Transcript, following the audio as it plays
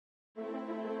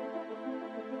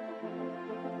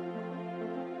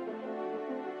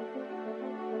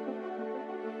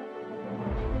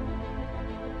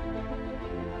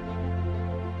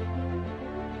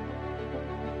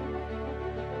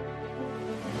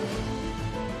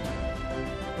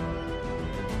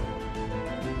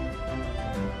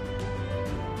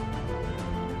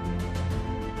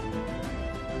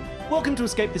Welcome to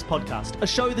Escape This Podcast, a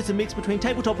show that's a mix between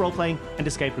tabletop role-playing and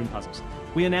escape room puzzles.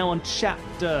 We are now on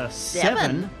chapter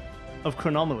 7 of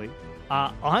Chronomaly.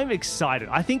 I'm excited.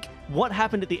 I think what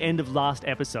happened at the end of last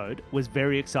episode was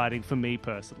very exciting for me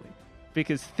personally,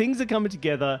 because things are coming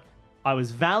together. I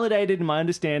was validated in my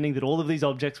understanding that all of these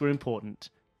objects were important,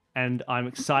 and I'm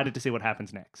excited to see what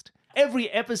happens next. Every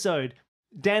episode,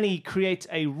 Danny creates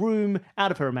a room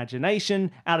out of her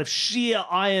imagination, out of sheer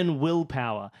iron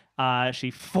willpower. She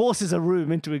forces a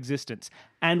room into existence.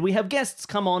 And we have guests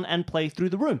come on and play through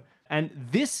the room. And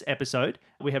this episode,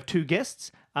 we have two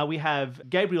guests. We have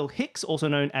Gabriel Hicks, also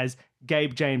known as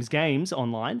Gabe James Games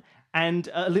online, and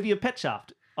Olivia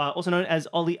Petshaft, also known as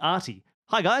Ollie Artie.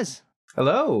 Hi, guys.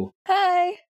 Hello.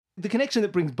 Hi. The connection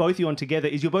that brings both you on together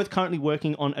is you're both currently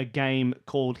working on a game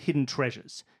called Hidden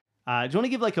Treasures. Do you want to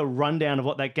give like a rundown of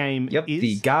what that game is? Yep,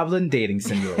 the Goblin Dating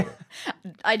Simulator.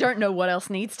 I don't know what else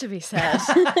needs to be said.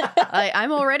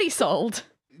 I'm already sold.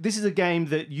 This is a game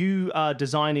that you are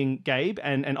designing, Gabe,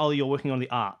 and Ollie, you're working on the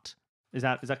art. Is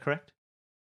that correct?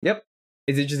 Yep.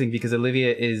 It's interesting because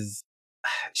Olivia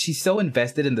she's so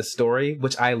invested in the story,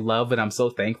 which I love and I'm so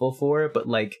thankful for. But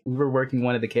like, we were working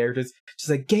one of the characters. She's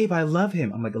like, Gabe, I love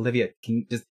him. I'm like, Olivia,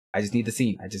 I just need the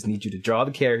scene. I just need you to draw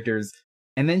the characters.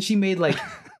 And then she made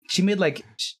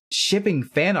shipping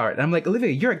fan art. And I'm like, Olivia,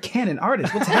 you're a canon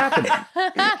artist. What's happening?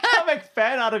 You can't make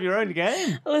fan art of your own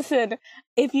game. Listen,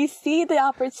 if you see the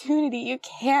opportunity, you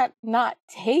can't not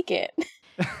take it.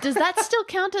 Does that still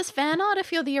count as fan art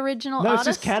if you're the original artist? No, it's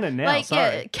just canon now,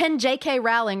 sorry. Yeah, can J.K.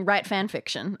 Rowling write fan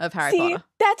fiction of Harry Potter?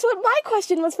 That's what my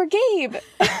question was for Gabe.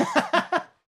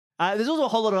 There's also a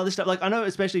whole lot of other stuff. Like, I know,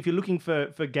 especially if you're looking for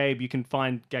Gabe, you can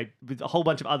find Gabe with a whole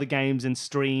bunch of other games and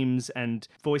streams and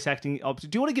voice acting. Do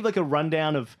you want to give like a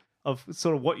rundown of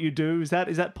sort of what you do? Is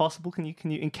that possible? Can you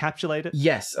encapsulate it?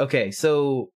 Yes. Okay.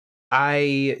 So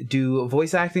I do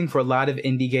voice acting for a lot of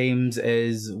indie games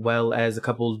as well as a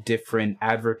couple different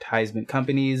advertisement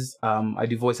companies. I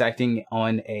do voice acting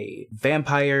on a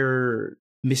vampire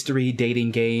mystery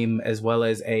dating game as well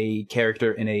as a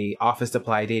character in a Office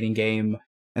Supply dating game.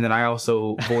 And then I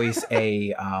also voice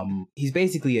he's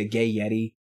basically a gay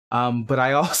Yeti. But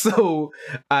I also,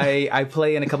 I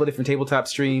play in a couple different tabletop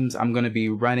streams. I'm going to be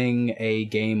running a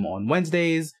game on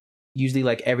Wednesdays. Usually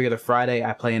like every other Friday,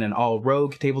 I play in an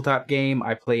all-rogue tabletop game.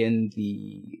 I play in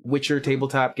the Witcher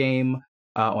tabletop game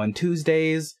on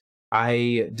Tuesdays.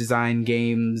 I design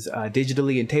games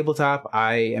digitally in tabletop.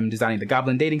 I am designing the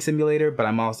Goblin Dating Simulator, but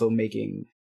I'm also making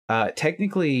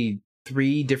technically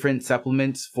 3 different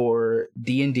supplements for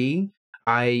D&D.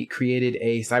 I created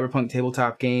a cyberpunk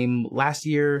tabletop game last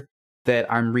year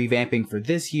that I'm revamping for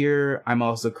this year. I'm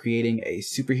also creating a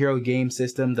superhero game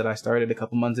system that I started a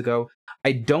couple months ago.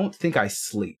 I don't think I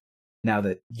sleep. Now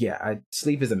that,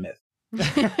 sleep is a myth.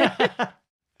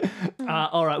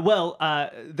 All right. Well,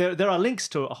 there are links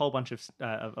to a whole bunch of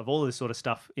all of this sort of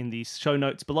stuff in the show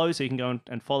notes below, so you can go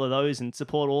and follow those and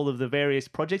support all of the various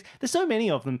projects. There's so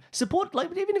many of them. Support, like,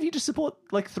 even if you just support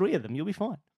like 3 of them, you'll be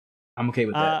fine. I'm okay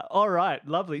with that. All right,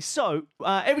 lovely. So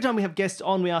every time we have guests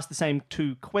on, we ask the same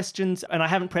 2 questions, and I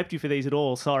haven't prepped you for these at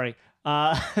all. Sorry,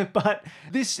 but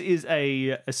this is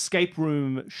a escape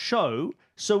room show.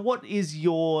 So, what is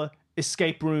your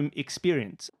escape room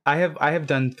experience? I have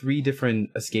done 3 different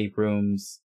escape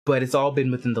rooms, but it's all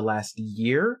been within the last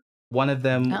year. One of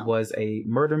them was a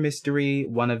murder mystery.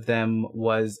 One of them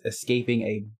was escaping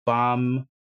a bomb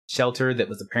shelter that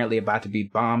was apparently about to be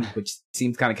bombed, which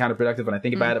seems kind of counterproductive when I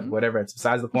think about it, but whatever, it's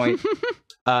besides the point.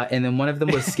 And then one of them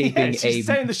was escaping stay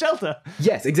in the shelter.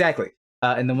 Yes, exactly.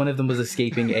 And then one of them was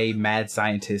escaping a mad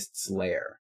scientist's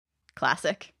lair.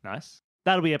 Classic. Nice.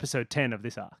 That'll be episode 10 of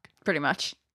this arc. Pretty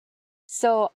much.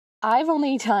 So I've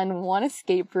only done 1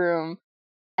 escape room,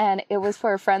 and it was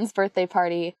for a friend's birthday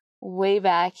party way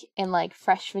back in like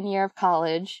freshman year of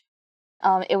college.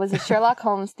 It was a Sherlock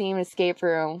Holmes themed escape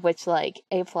room, which like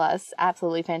A+,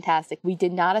 absolutely fantastic. We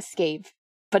did not escape,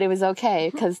 but it was okay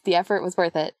because the effort was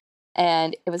worth it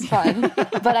and it was fun.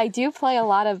 But I do play a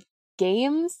lot of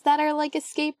games that are like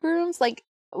escape rooms. Like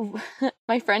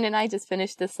my friend and I just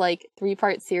finished this like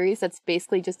 3-part series that's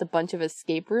basically just a bunch of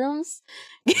escape rooms.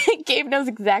 Gabe knows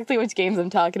exactly which games I'm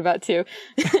talking about too.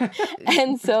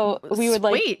 And so we would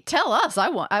like, wait, tell us. I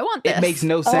want this. It makes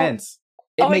no sense.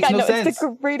 It makes no sense. It's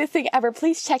the greatest thing ever.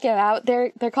 Please check it out.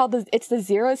 They're called it's the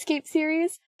Zero Escape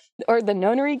series or the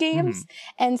Nonary games.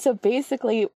 And so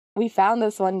basically we found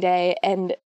this one day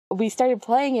and we started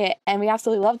playing it and we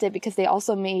absolutely loved it because they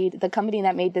also the company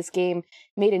that made this game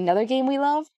made another game we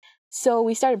love. So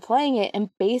we started playing it and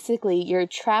basically you're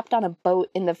trapped on a boat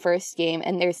in the first game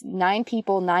and there's 9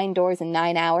 people, 9 doors, and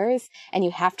 9 hours and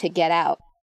you have to get out.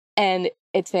 And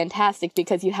it's fantastic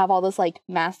because you have all this like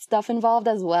math stuff involved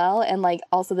as well, and like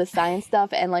also the science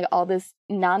stuff and like all this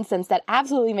nonsense that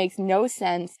absolutely makes no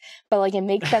sense, but like it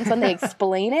makes sense when they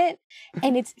explain it,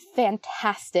 and it's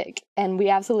fantastic, and we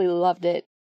absolutely loved it,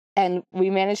 and we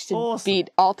managed to beat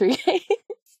all 3 games.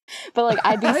 But like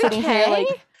I'd be sitting here like,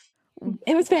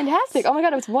 it was fantastic. Oh my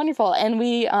god, it was wonderful. And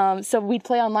we so we'd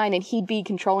play online, and he'd be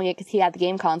controlling it because he had the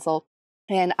game console,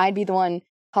 and I'd be the one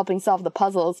helping solve the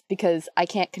puzzles because I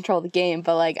can't control the game,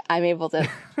 but like I'm able to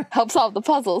help solve the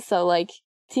puzzles. So like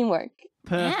teamwork.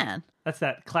 Perfect. Man. That's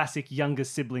that classic younger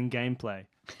sibling gameplay.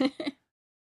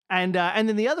 And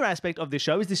then the other aspect of this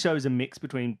show is a mix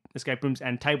between escape rooms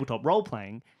and tabletop role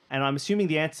playing. And I'm assuming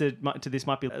the answer to this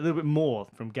might be a little bit more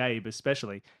from Gabe,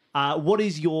 especially. What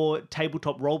is your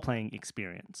tabletop role playing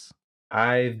experience?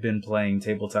 I've been playing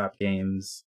tabletop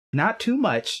games, not too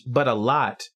much, but a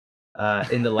lot.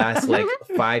 In the last like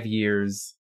 5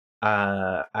 years,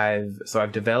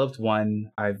 I've developed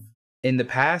one. In the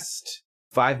past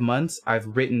 5 months,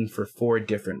 I've written for 4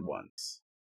 different ones.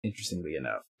 Interestingly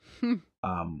enough,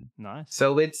 Nice.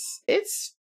 So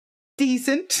it's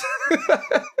decent.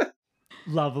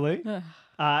 Lovely.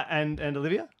 And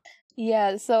Olivia?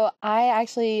 Yeah, so I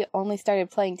actually only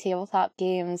started playing tabletop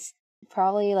games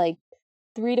probably like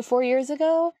 3 to 4 years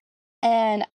ago,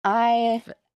 and I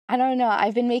don't know,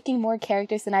 I've been making more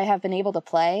characters than I have been able to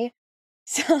play.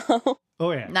 So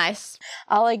Oh yeah. Nice.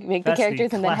 I'll like make the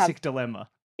characters and then have classic dilemma.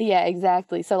 Yeah,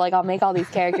 exactly. So like I'll make all these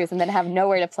characters and then have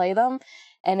nowhere to play them,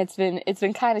 and it's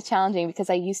been kind of challenging because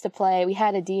I used to play, we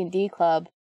had a D&D club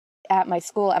at my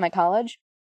school, at my college,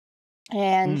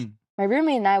 and my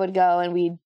roommate and I would go,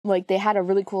 and they had a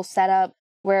really cool setup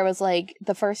where it was like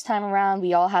the first time around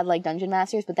we all had like dungeon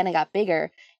masters, but then it got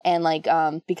bigger, and like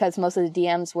because most of the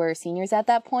DMs were seniors at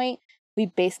that point, we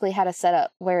basically had a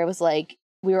setup where it was like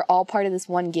we were all part of this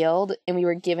one guild, and we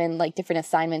were given like different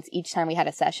assignments each time we had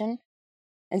a session,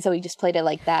 and so we just played it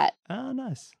like that. Oh,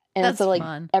 nice. And That's so like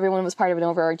fun. everyone was part of an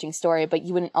overarching story, but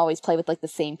you wouldn't always play with like the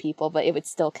same people, but it would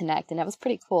still connect, and that was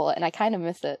pretty cool, and I kind of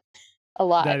miss it a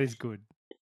lot. That is good.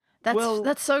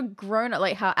 That's so grown up,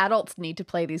 like how adults need to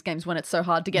play these games when it's so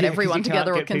hard to get Yeah, 'cause everyone you can't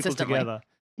together or get people consistently. together.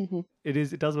 Mhm.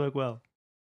 It does work well.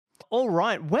 All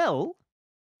right. Well,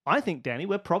 I think, Danny,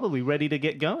 we're probably ready to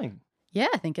get going. Yeah,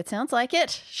 I think it sounds like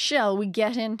it. Shall we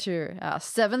get into our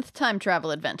 7th time travel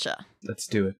adventure? Let's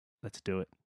do it. Let's do it.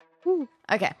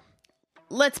 Okay,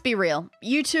 let's be real.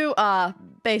 You two are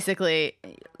basically,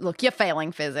 look, you're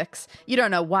failing physics. You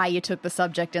don't know why you took the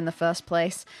subject in the first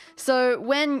place. So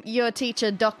when your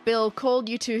teacher, Doc Bill, called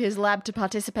you to his lab to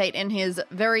participate in his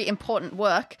very important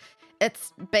work,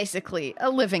 it's basically a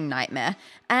living nightmare.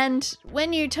 And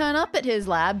when you turn up at his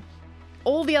lab,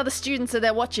 all the other students are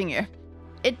there watching you.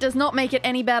 It does not make it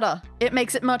any better. It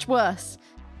makes it much worse.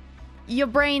 Your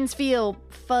brains feel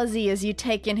fuzzy as you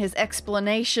take in his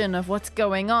explanation of what's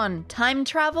going on. Time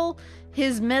travel?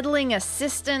 His meddling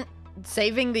assistant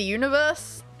saving the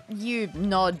universe? You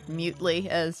nod mutely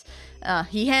as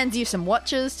he hands you some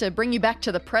watches to bring you back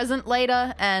to the present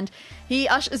later, and he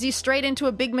ushers you straight into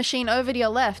a big machine over to your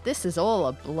left. This is all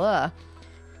a blur.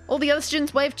 All the other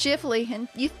students wave cheerfully, and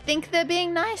you think they're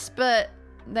being nice, but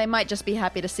they might just be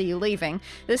happy to see you leaving.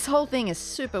 This whole thing is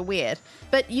super weird,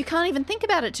 but you can't even think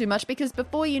about it too much because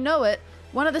before you know it,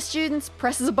 one of the students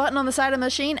presses a button on the side of the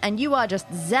machine and you are just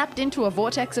zapped into a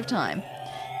vortex of time.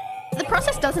 The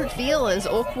process doesn't feel as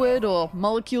awkward or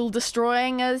molecule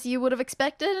destroying as you would have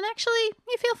expected, and actually,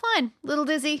 you feel fine. Little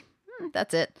dizzy.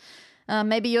 That's it.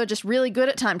 Maybe you're just really good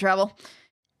at time travel.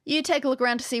 You take a look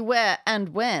around to see where and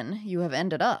when you have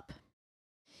ended up.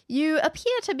 You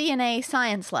appear to be in a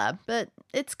science lab, but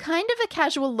it's kind of a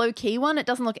casual low-key one. It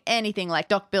doesn't look anything like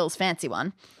Doc Bill's fancy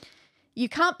one. You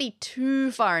can't be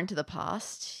too far into the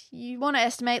past. You want to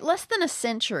estimate less than a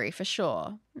century for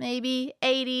sure. Maybe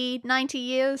 80, 90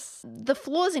 years. The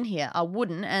floors in here are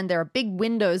wooden, and there are big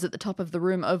windows at the top of the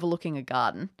room overlooking a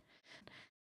garden.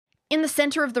 In the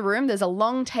center of the room, there's a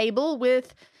long table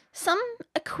with some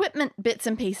equipment bits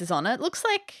and pieces on it. Looks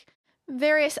like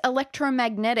various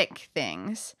electromagnetic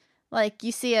things. Like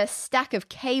you see a stack of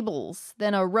cables,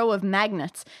 then a row of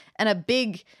magnets, and a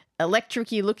big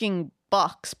electric-y looking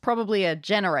box, probably a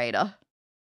generator.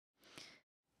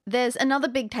 There's another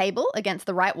big table against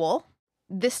the right wall,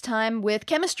 this time with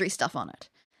chemistry stuff on it.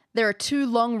 There are 2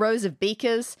 long rows of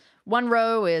beakers. One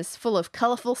row is full of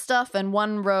colourful stuff, and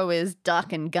one row is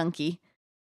dark and gunky.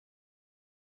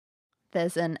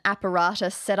 There's an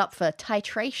apparatus set up for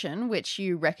titration, which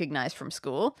you recognize from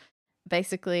school.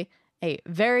 Basically, a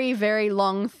very, very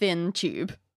long, thin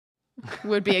tube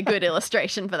would be a good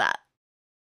illustration for that.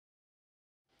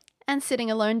 and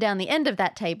sitting alone down the end of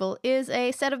that table is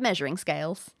a set of measuring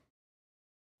scales.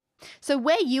 So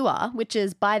where you are, which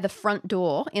is by the front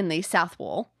door in the south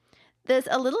wall, there's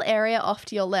a little area off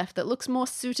to your left that looks more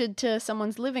suited to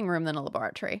someone's living room than a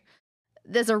laboratory.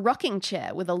 There's a rocking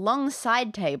chair with a long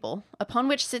side table upon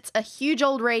which sits a huge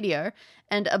old radio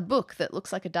and a book that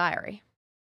looks like a diary.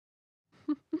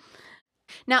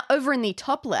 Now, over in the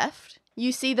top left,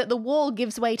 you see that the wall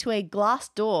gives way to a glass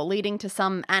door leading to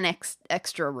some annex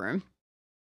extra room.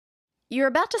 You're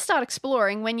about to start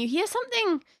exploring when you hear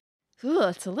something,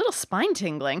 it's a little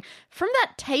spine-tingling. From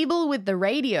that table with the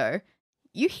radio,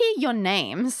 you hear your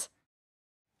names.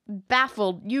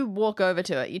 Baffled, you walk over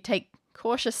to it. You take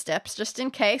cautious steps just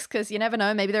in case, because you never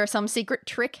know, maybe there are some secret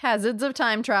trick hazards of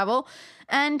time travel,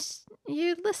 and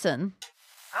you listen.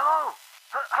 Hello?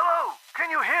 Hello? Can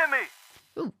you hear me?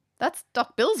 Ooh, that's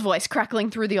Doc Bill's voice crackling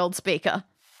through the old speaker.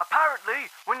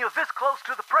 Apparently, when you're this close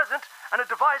to the present and a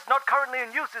device not currently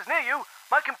in use is near you,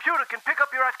 my computer can pick up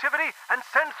your activity and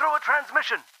send through a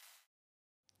transmission.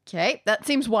 Okay, that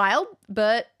seems wild,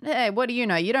 but hey, what do you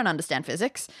know? You don't understand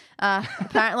physics.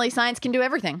 Apparently science can do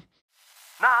everything.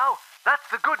 Now,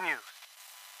 that's the good news.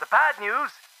 The bad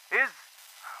news is,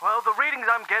 well, the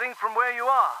readings I'm getting from where you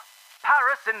are.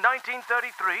 Paris in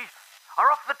 1933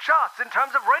 are off the charts in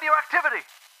terms of radioactivity.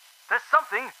 There's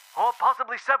something, or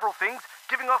possibly several things,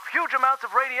 giving off huge amounts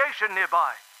of radiation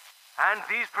nearby. And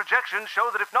these projections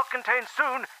show that if not contained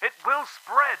soon, it will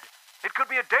spread. It could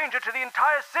be a danger to the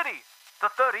entire city.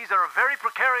 The 30s are a very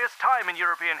precarious time in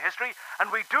European history,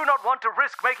 and we do not want to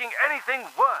risk making anything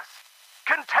worse.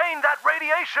 Contain that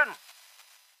radiation!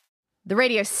 The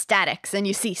radio statics, and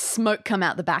you see smoke come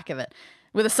out the back of it.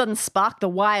 With a sudden spark,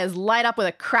 the wires light up with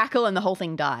a crackle and the whole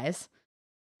thing dies.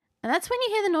 And that's when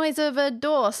you hear the noise of a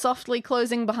door softly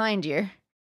closing behind you.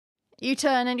 You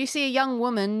turn and you see a young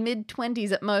woman,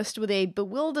 mid-20s at most, with a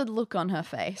bewildered look on her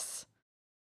face.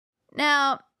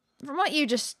 Now, from what you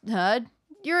just heard,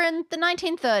 you're in the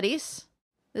 1930s.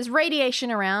 There's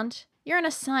radiation around. You're in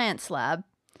a science lab.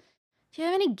 Do you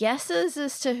have any guesses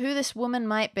as to who this woman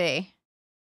might be?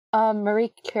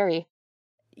 Marie Curie.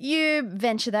 You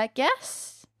venture that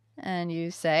guess, and you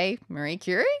say, Marie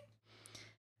Curie?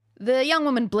 The young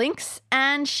woman blinks,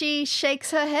 and she shakes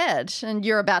her head, and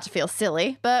you're about to feel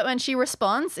silly, but when she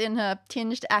responds in her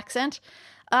tinged accent,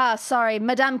 sorry,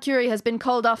 Madame Curie has been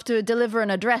called off to deliver an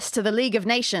address to the League of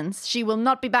Nations. She will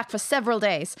not be back for several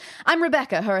days. I'm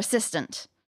Rebecca, her assistant.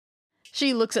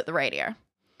 She looks at the radio.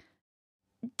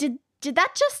 Did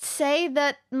that just say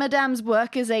that Madame's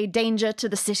work is a danger to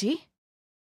the city?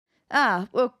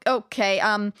 Well, okay,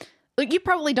 look, you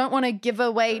probably don't want to give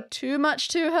away too much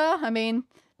to her. I mean,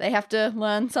 they have to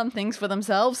learn some things for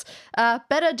themselves.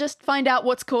 Better just find out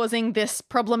what's causing this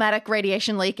problematic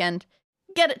radiation leak and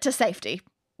get it to safety.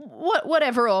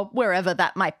 Whatever or wherever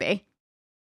that might be.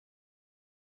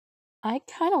 I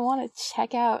kind of want to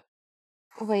check out...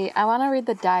 Wait, I want to read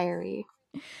the diary.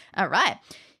 All right.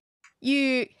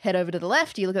 You head over to the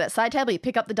left, you look at that side table, you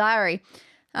pick up the diary.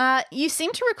 You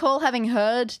seem to recall having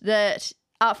heard that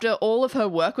after all of her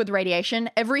work with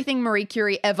radiation, everything Marie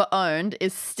Curie ever owned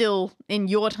is still, in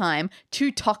your time,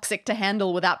 too toxic to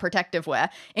handle without protective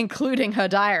wear, including her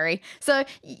diary. So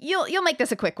you'll make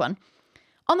this a quick one.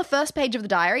 On the first page of the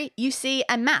diary, you see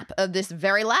a map of this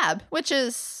very lab, which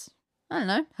is, I don't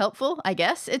know, helpful, I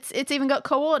guess. It's even got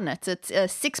coordinates. It's a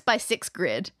 6x6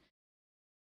 grid.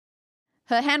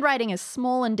 Her handwriting is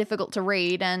small and difficult to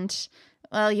read, and,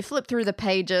 well, you flip through the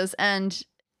pages, and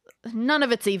none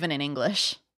of it's even in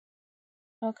English.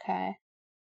 Okay.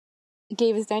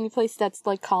 Gabe, is there any place that's,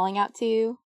 like, calling out to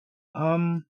you?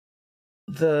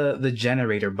 The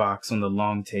generator box on the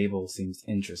long table seems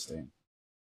interesting.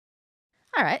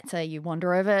 All right, so you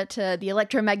wander over to the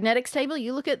electromagnetics table,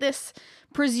 you look at this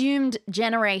presumed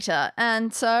generator,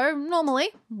 and so, normally,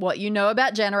 what you know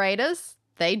about generators,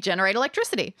 they generate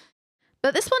electricity.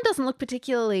 But this one doesn't look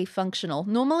particularly functional.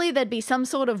 Normally there'd be some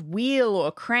sort of wheel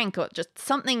or crank or just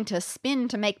something to spin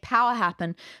to make power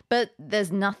happen, but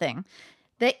there's nothing.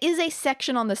 There is a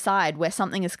section on the side where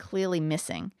something is clearly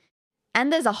missing.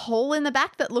 And there's a hole in the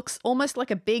back that looks almost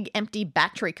like a big empty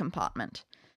battery compartment.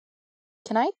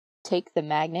 Can I take the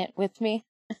magnet with me?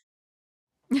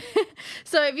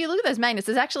 So if you look at those magnets,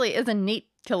 there actually is a neat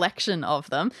collection of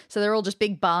them. So they're all just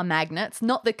big bar magnets,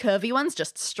 not the curvy ones,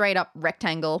 just straight up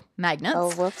rectangle magnets.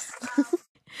 Oh, whoops.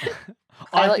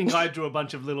 I think I drew a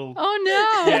bunch of little... Oh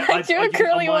no! Yeah, I drew a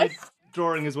curly on my one.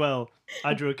 drawing as well.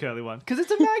 I drew a curly one. Because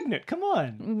it's a magnet, come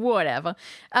on. Whatever.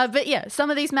 But yeah, some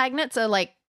of these magnets are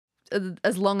like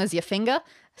as long as your finger.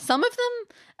 Some of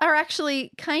them are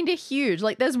actually kind of huge.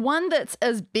 Like there's one that's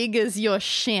as big as your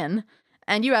shin,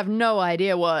 and you have no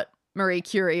idea what Marie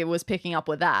Curie was picking up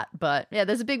with that. But yeah,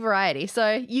 there's a big variety.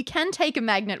 So you can take a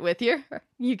magnet with you.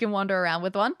 You can wander around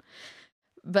with one.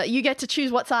 But you get to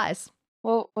choose what size.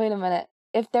 Well, wait a minute.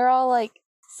 If they're all like,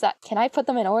 can I put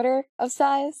them in order of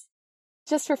size?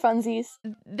 Just for funsies?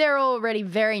 They're already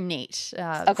very neat.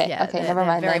 Okay, never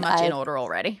mind. Very much in order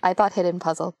already. I thought hidden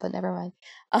puzzle, but never mind.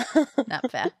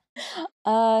 Not fair.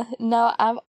 No,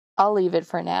 I'll leave it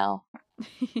for now.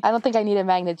 I don't think I need a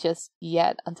magnet just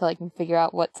yet until I can figure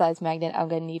out what size magnet I'm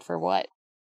going to need for what.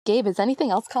 Gabe, is anything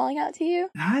else calling out to you?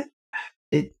 Not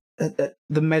it.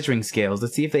 The measuring scales.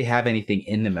 Let's see if they have anything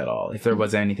in them at all. If there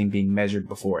was anything being measured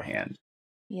beforehand.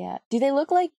 Yeah. Do they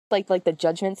look like the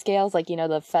judgment scales? Like,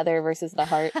 the feather versus the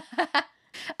heart?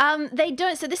 They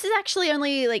don't. So this is actually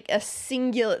only like a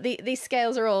singular. These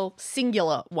scales are all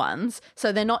singular ones.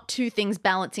 So they're not two things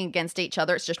balancing against each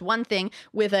other. It's just one thing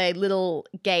with a little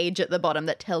gauge at the bottom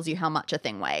that tells you how much a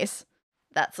thing weighs.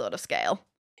 That sort of scale.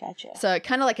 Gotcha. So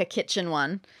kind of like a kitchen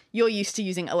one. You're used to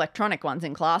using electronic ones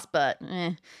in class, but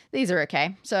these are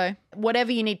okay. So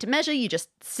whatever you need to measure, you just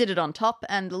sit it on top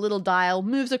and the little dial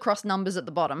moves across numbers at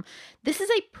the bottom. This is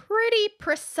a pretty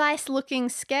precise looking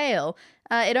scale.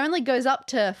 It only goes up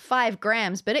to 5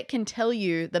 grams, but it can tell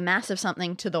you the mass of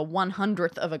something to the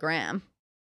 100th of a gram.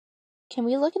 Can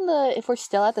we look if we're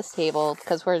still at this table,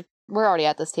 because we're already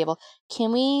at this table,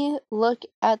 can we look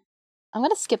at, I'm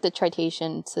going to skip the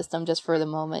tritation system just for the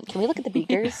moment. Can we look at the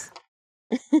beakers?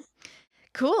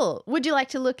 Cool. Would you like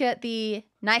to look at the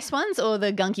nice ones or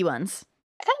the gunky ones?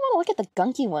 I kind of want to look at the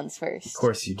gunky ones first. Of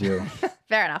course you do.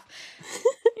 Fair enough.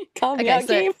 Calm me out,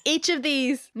 Gabe. Each of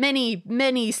these many,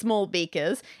 many small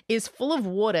beakers is full of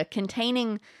water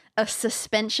containing a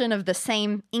suspension of the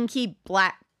same inky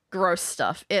black gross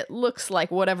stuff. It looks like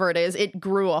whatever it is, it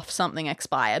grew off something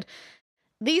expired.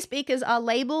 These beakers are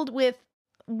labeled with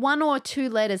 1 or 2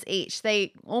 letters each.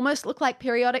 They almost look like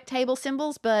periodic table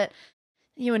symbols, but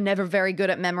you were never very good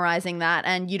at memorizing that,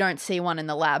 and you don't see one in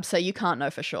the lab, so you can't know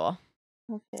for sure.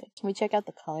 Okay. Can we check out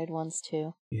the colored ones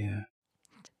too? Yeah.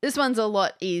 This one's a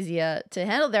lot easier to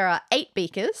handle. There are 8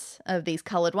 beakers of these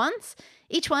colored ones.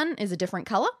 Each one is a different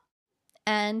color.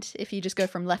 And if you just go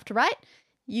from left to right,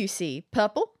 you see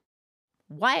purple,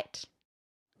 white,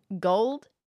 gold,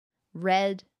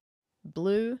 red,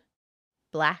 blue,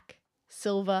 black,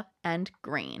 silver, and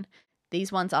green.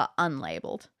 These ones are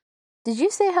unlabeled. Did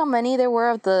you say how many there were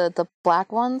of the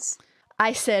black ones?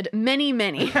 I said many,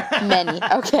 many. Many,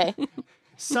 okay.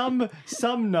 Some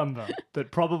number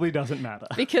that probably doesn't matter.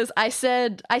 Because I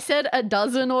said a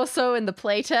dozen or so in the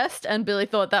playtest, and Billy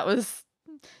thought that was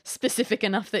specific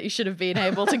enough that you should have been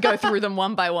able to go through them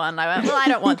one by one. I went, well, I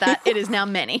don't want that. It is now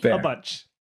many. Fair. A bunch.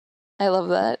 I love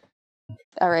that.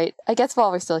 All right. I guess while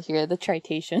we're still here, the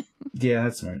tritation. Yeah,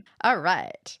 that's smart. All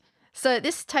right. So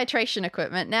this titration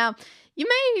equipment. Now, you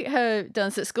may have done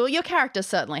this at school. Your characters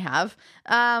certainly have.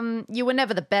 You were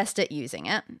never the best at using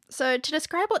it. So to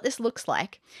describe what this looks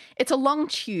like, it's a long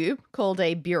tube called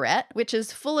a burette, which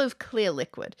is full of clear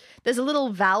liquid. There's a little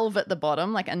valve at the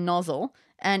bottom, like a nozzle,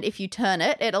 and if you turn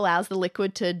it, it allows the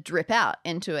liquid to drip out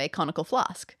into a conical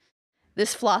flask.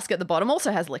 This flask at the bottom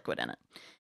also has liquid in it.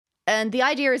 And the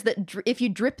idea is that if you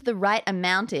drip the right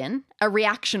amount in, a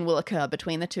reaction will occur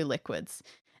between the two liquids.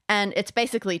 And it's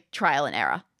basically trial and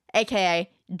error, aka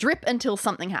drip until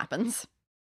something happens.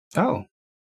 Oh,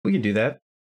 we can do that.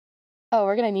 Oh,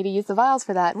 we're going to need to use the vials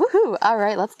for that. Woohoo! All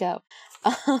right, let's go.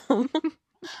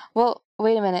 Well,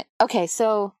 wait a minute. Okay,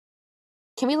 so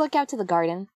can we look out to the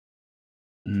garden?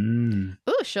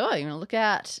 Oh, sure. You want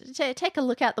to take a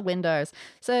look out the windows.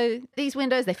 So these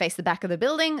windows, they face the back of the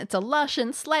building. It's a lush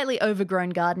and slightly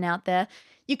overgrown garden out there.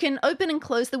 You can open and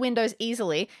close the windows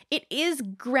easily. It is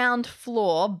ground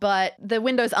floor, but the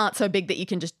windows aren't so big that you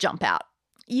can just jump out.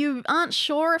 You aren't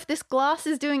sure if this glass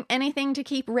is doing anything to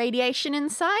keep radiation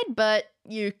inside, but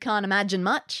you can't imagine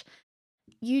much.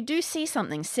 You do see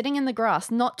something sitting in the grass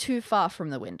not too far from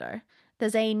the window.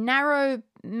 There's a narrow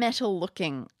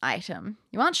metal-looking item.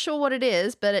 You aren't sure what it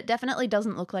is, but it definitely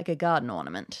doesn't look like a garden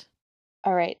ornament.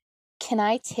 All right. Can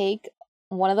I take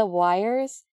one of the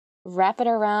wires, wrap it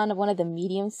around one of the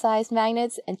medium-sized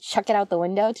magnets, and chuck it out the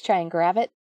window to try and grab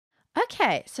it?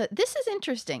 Okay, so this is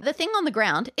interesting. The thing on the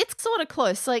ground, it's sort of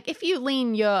close. Like, if you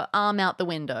lean your arm out the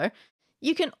window,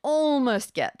 you can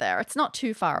almost get there. It's not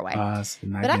too far away.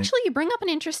 But actually, you bring up an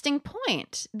interesting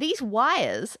point. These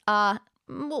wires are...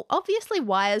 Well, obviously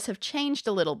wires have changed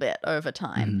a little bit over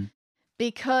time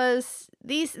because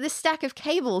this stack of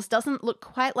cables doesn't look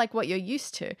quite like what you're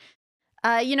used to.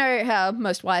 You know how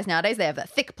most wires nowadays, they have that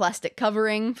thick plastic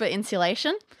covering for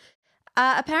insulation?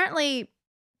 Apparently,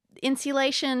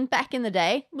 insulation back in the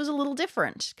day was a little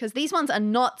different because these ones are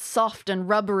not soft and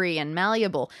rubbery and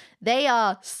malleable. They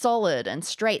are solid and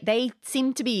straight. They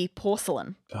seem to be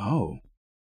porcelain. Oh.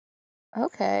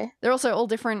 Okay. They're also all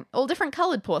different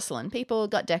colored porcelain. People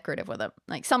got decorative with it.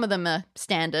 Like some of them are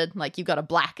standard, like you've got a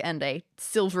black and a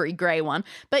silvery gray one,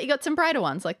 but you got some brighter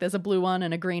ones, like there's a blue one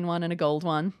and a green one and a gold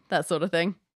one, that sort of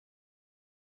thing.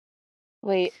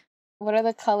 Wait, what are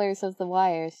the colors of the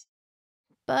wires?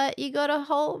 But you got a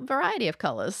whole variety of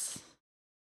colors.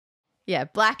 Yeah,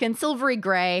 black and silvery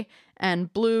gray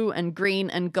and blue and green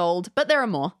and gold, but there are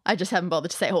more. I just haven't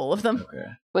bothered to say all of them. Okay.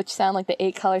 Which sound like the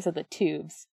 8 colors of the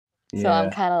tubes. Yeah, So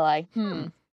I'm kind of like,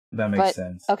 that makes But-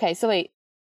 sense. Okay, so wait.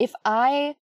 If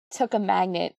I took a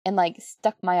magnet and like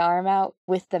stuck my arm out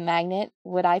with the magnet,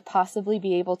 would I possibly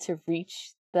be able to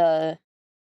reach the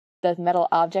metal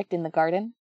object in the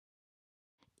garden?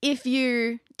 If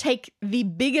you take the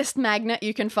biggest magnet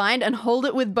you can find and hold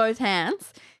it with both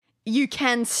hands, you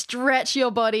can stretch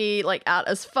your body like out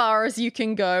as far as you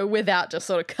can go without just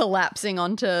sort of collapsing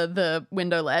onto the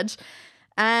window ledge.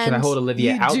 And Can I hold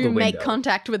Olivia out the you do make window?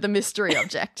 contact with the mystery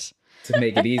object. To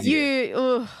make it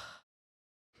easier.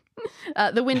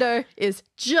 The window is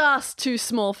just too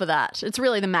small for that. It's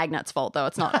really the magnet's fault, though.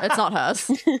 It's not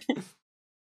hers.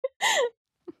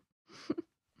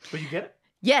 But you get it?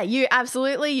 Yeah, you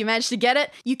managed to get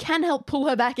it. You can help pull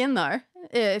her back in, though,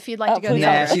 if you'd like Oh, to go please. the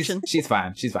Nah, other direction. she's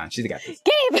fine. She's fine. She's got this.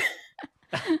 Gabe!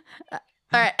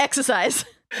 All right, exercise.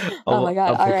 Oh my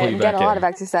god, I'll alright, pull I'm you getting back a lot in. of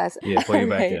exercise. Yeah, pull you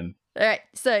back Alright. in. All right,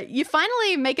 so you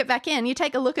finally make it back in. You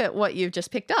take a look at what you've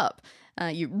just picked up.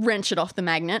 You wrench it off the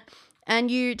magnet, and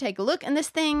you take a look, and this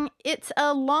thing, it's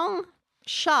a long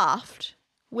shaft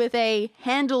with a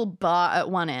handlebar at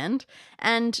one end,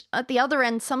 and at the other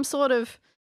end, some sort of,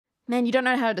 man, you don't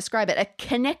know how to describe it, a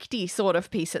connecty sort of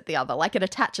piece at the other, like it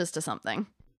attaches to something.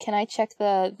 Can I check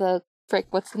the frick,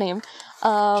 what's the name?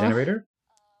 Generator?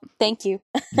 Thank you.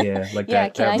 Yeah, like Yeah,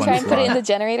 that. can that I one try and put it in slot. the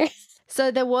generator? So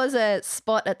there was a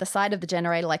spot at the side of the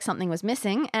generator like something was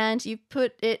missing, and you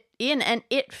put it in and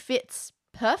it fits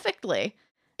perfectly.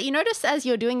 You notice as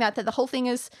you're doing that the whole thing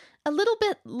is a little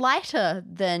bit lighter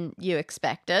than you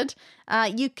expected.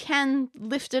 You can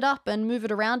lift it up and move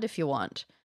it around if you want.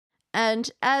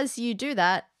 And as you do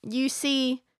that, you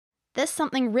see there's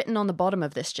something written on the bottom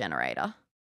of this generator.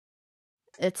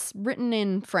 It's written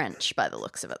in French by the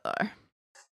looks of it, though.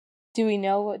 Do we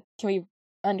know what, can we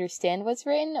understand what's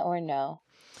written or no?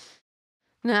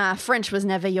 Nah, French was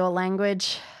never your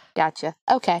language. Gotcha.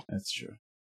 Okay. That's true.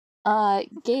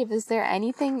 Gabe, is there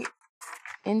anything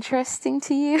interesting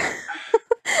to you?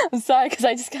 I'm sorry, because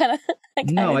I just kind of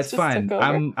No, it's fine.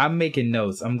 I'm making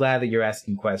notes. I'm glad that you're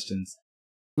asking questions.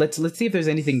 Let's see if there's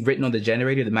anything written on the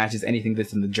generator that matches anything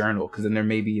that's in the journal, because then there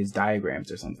maybe is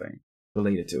diagrams or something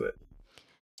related to it.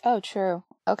 Oh, true.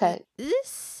 Okay.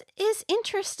 This is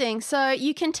interesting. So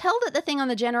you can tell that the thing on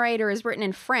the generator is written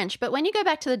in French, but when you go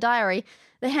back to the diary,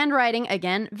 the handwriting,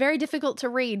 again, very difficult to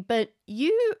read, but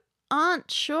you aren't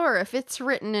sure if it's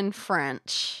written in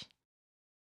French.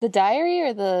 The diary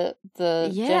or the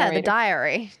Yeah, generator? the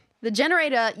diary. The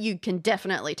generator, you can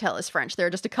definitely tell is French. There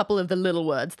are just a couple of the little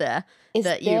words there Is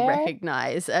that you there-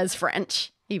 recognize as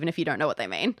French, even if you don't know what they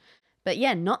mean. But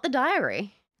yeah, not the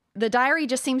diary. The diary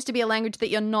just seems to be a language that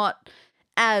you're not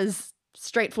as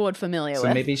straightforward familiar So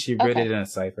with. maybe she wrote Okay. it in a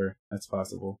cipher. That's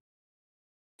possible.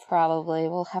 Probably.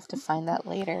 We'll have to find that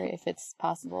later if it's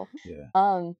possible.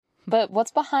 Yeah. But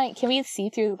what's behind? Can we see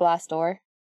through the glass door?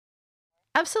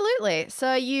 Absolutely.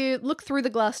 So you look through the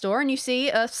glass door and you see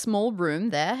a small room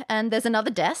there, and there's another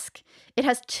desk. It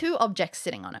has 2 objects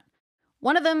sitting on it.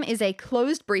 One of them is a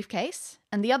closed briefcase,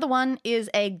 and the other one is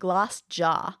a glass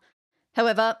jar.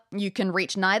 However, you can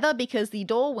reach neither because the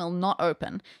door will not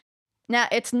open. Now,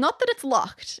 it's not that it's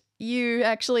locked. You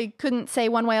actually couldn't say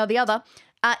one way or the other.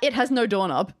 It has no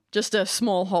doorknob, just a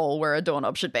small hole where a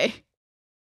doorknob should be.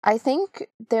 I think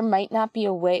there might not be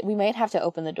a way. We might have to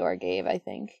open the door, Gabe, I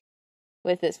think.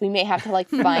 With this, we may have to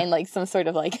find some sort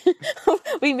of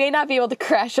we may not be able to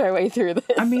crash our way through this.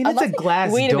 I mean, it's a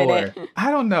glass wait a door. minute.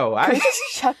 I don't know. Can we just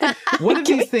chuck One of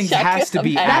can these we things chuck has to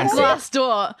be a That acid.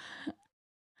 magnet?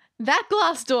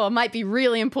 glass door might be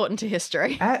really important to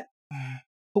history. But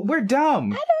we're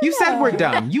dumb. You said we're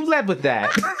dumb. You led with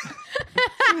that.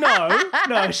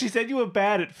 No, she said you were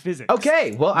bad at physics.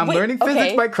 Okay, well, I'm Wait, learning physics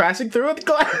okay. by crashing through a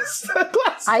glass.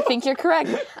 I think you're correct,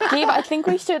 Gabe. I think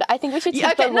we should take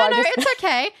Yeah, the okay, no, largest. it's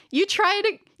okay. You try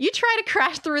to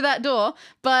crash through that door,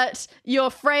 but your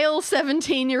frail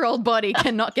 17-year-old body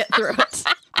cannot get through it.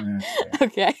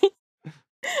 Okay.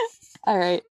 All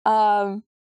right.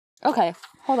 Okay.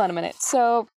 Hold on a minute.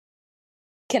 So,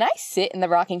 Can I sit in the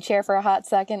rocking chair for a hot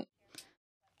second?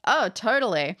 Oh,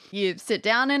 totally. You sit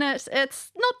down in it.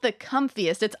 It's not the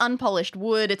comfiest. It's unpolished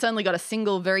wood. It's only got a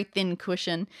single very thin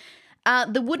cushion.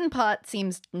 The wooden part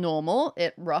seems normal.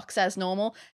 It rocks as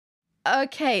normal.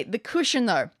 Okay, the cushion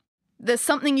though. There's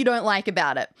something you don't like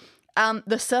about it.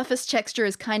 The surface texture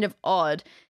is kind of odd.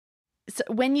 So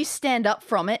when you stand up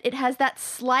from it, it has that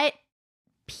slight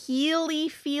peely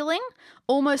feeling,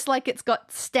 almost like it's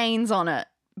got stains on it,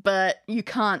 but you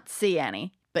can't see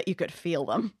any, but you could feel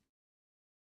them.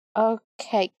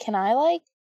 Okay, can I, like,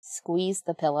 squeeze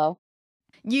the pillow?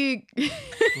 You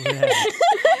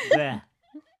There.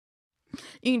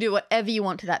 You can do whatever you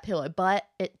want to that pillow, but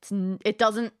it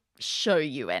doesn't show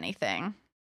you anything.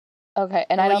 Okay,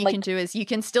 and All I don't you like... can do is you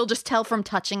can still just tell from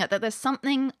touching it that there's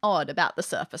something odd about the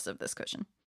surface of this cushion.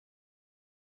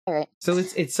 All right. So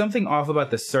it's something off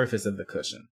about the surface of the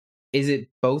cushion. Is it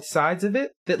both sides of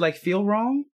it that like feel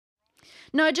wrong?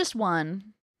 No, just one.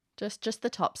 Just the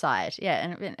top side. Yeah,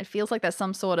 and it feels like there's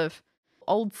some sort of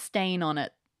old stain on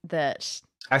it that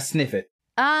I sniff it.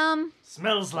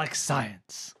 Smells like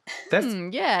science. That's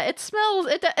yeah, it smells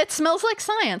like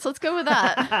science. Let's go with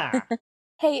that.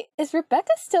 Hey, is Rebecca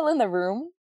still in the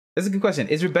room? that's a good question.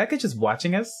 Is Rebecca just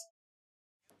watching us?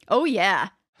 Oh yeah.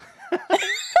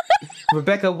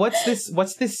 Rebecca, what's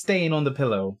this stain on the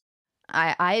pillow?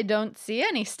 I don't see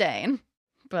any stain,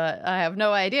 but I have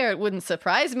no idea. It wouldn't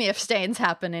surprise me if stains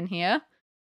happen in here.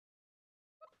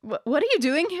 What are you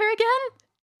doing here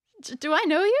again? Do I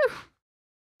know you?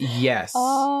 Yes.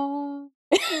 Oh.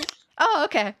 Oh,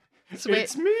 okay. Sweet.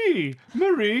 It's me,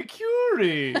 Marie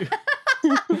Curie.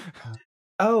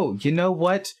 Oh, you know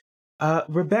what?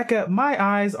 Rebecca, my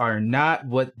eyes are not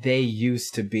what they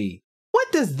used to be.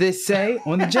 What does this say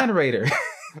on the generator?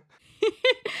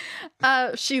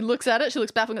 She looks at it. She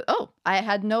looks back and goes, "Oh, I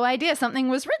had no idea something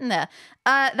was written there.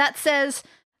 That says,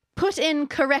 put in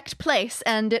correct place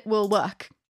and it will work."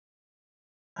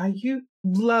 Are you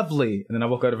lovely? And then I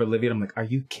walk out of Olivia and I'm like, are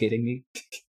you kidding me?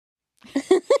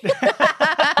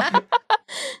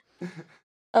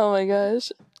 Oh my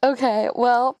gosh. Okay,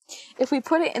 well, if we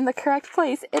put it in the correct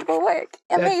place, it will work.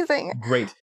 Amazing.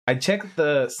 Great. I check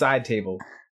the side table.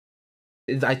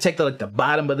 I check the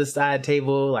bottom of the side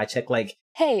table. I check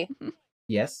Hey,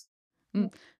 yes.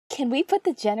 can we put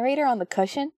the generator on the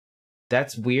cushion?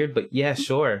 That's weird, but yeah,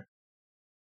 sure.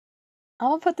 I'm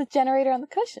gonna put the generator on the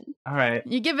cushion. All right.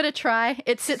 You give it a try.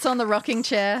 It sits on the rocking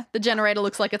chair. The generator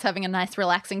looks like it's having a nice,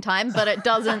 relaxing time, but it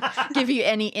doesn't give you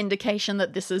any indication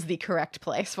that this is the correct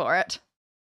place for it.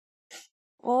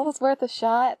 Well, it was worth a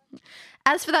shot.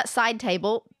 As for that side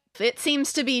table, it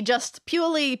seems to be just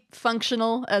purely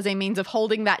functional as a means of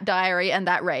holding that diary and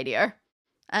that radio.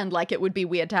 And like it would be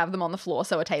weird to have them on the floor,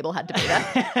 so a table had to be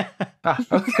there.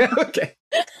 Okay.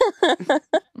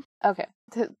 Okay,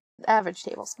 the average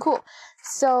tables. Cool.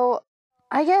 So,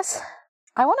 I guess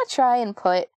I want to try and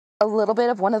put a little bit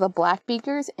of one of the black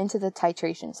beakers into the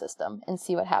titration system and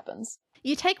see what happens.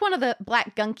 You take one of the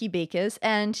black gunky beakers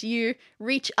and you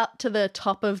reach up to the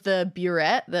top of the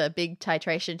burette, the big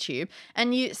titration tube,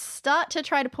 and you start to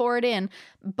try to pour it in,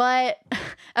 but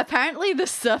apparently the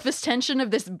surface tension of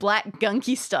this black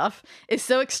gunky stuff is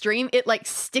so extreme it like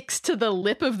sticks to the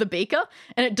lip of the beaker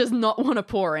and it does not want to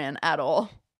pour in at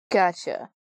all. Gotcha.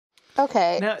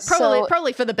 Okay. Now,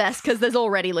 Probably for the best because there's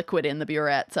already liquid in the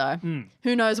burette, so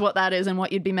who knows what that is and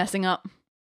what you'd be messing up.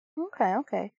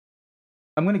 Okay.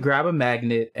 I'm going to grab a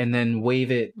magnet and then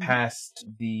wave it past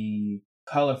the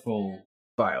colorful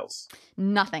vials.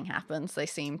 Nothing happens. They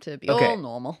seem to be Okay. all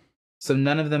normal. So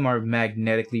none of them are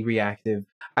magnetically reactive.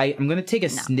 I'm going to take a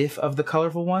sniff of the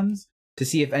colorful ones to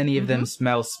see if any of them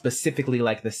smell specifically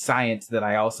like the science that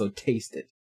I also tasted.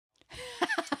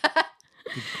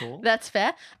 Good call. That's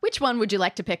fair. Which one would you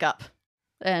like to pick up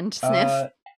and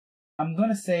sniff? I'm going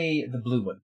to say the blue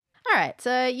one. All right,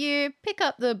 so you pick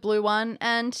up the blue one,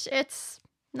 and it's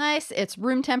nice. It's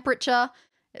room temperature.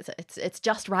 It's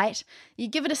just right. You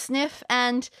give it a sniff,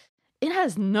 and it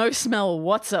has no smell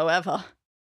whatsoever.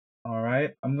 All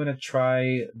right. I'm going to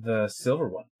try the silver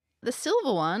one. The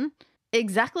silver one,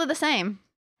 exactly the same.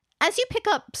 As you pick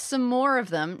up some more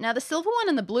of them, now the silver one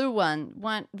and the blue one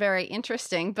weren't very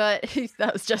interesting, but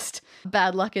that was just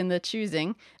bad luck in the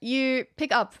choosing. You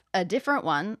pick up a different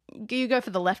one, you go for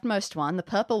the leftmost one, the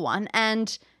purple one,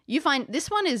 and you find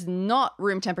this one is not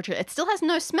room temperature. It still has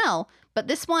no smell, but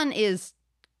this one is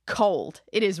cold.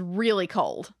 It is really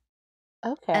cold.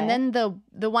 Okay. And then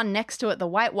the one next to it, the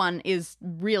white one, is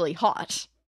really hot.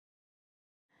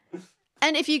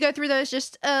 And if you go through those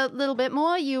just a little bit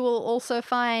more, you will also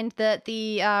find that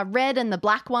the red and the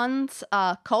black ones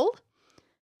are cold.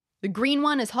 The green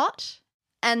one is hot.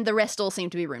 and the rest all seem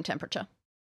to be room temperature.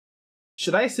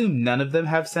 Should I assume none of them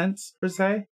have scents, per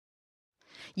se?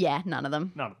 Yeah, none of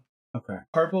them. No. Okay.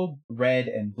 Purple, red,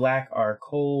 and black are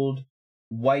cold.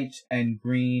 White and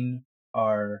green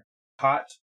are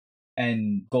hot.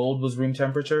 And gold was room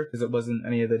temperature because it wasn't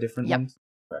any of the different Yep. ones?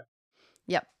 Okay.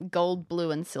 Yep, gold,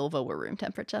 blue, and silver were room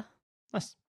temperature.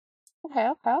 Nice.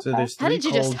 Okay. So there's How three did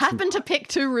you just cold, happen to pick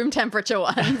 2 room temperature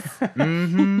ones?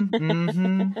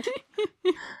 Mm-hmm.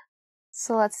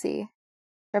 So let's see.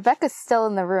 Rebecca's still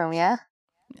in the room, yeah?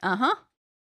 Uh-huh.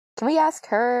 Can we ask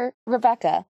her,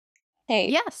 Rebecca? Hey.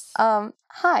 Yes.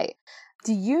 Hi.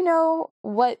 Do you know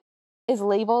what is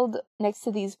labeled next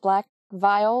to these black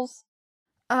vials?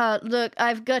 Look,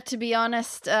 I've got to be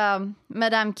honest,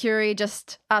 Madame Curie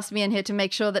just asked me in here to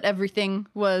make sure that everything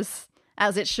was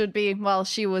as it should be while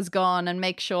she was gone and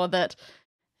make sure that,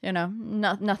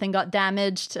 nothing got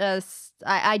damaged.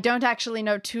 I don't actually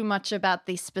know too much about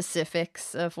the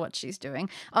specifics of what she's doing.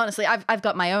 Honestly, I've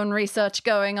got my own research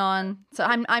going on, so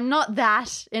I'm not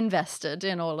that invested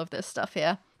in all of this stuff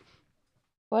here.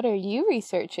 What are you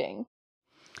researching?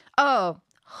 Oh,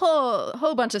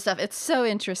 whole bunch of stuff. It's so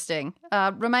interesting.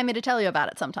 Remind me to tell you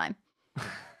about it sometime.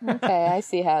 Okay, I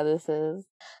see how this is.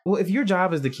 Well, if your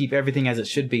job is to keep everything as it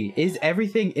should be, is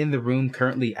everything in the room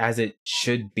currently as it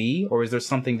should be? Or is there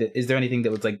anything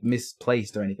that was like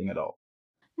misplaced or anything at all?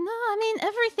 No, I mean,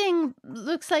 everything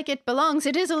looks like it belongs.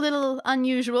 It is a little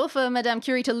unusual for Madame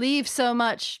Curie to leave so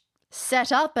much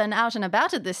set up and out and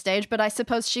about at this stage, but I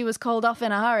suppose she was called off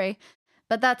in a hurry.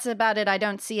 But that's about it. I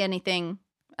don't see anything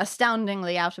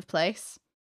astoundingly out of place.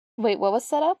 Wait, what was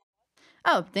set up?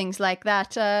 Oh, things like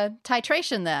that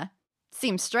titration there.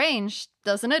 Seems strange,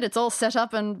 doesn't it? It's all set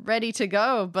up and ready to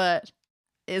go, but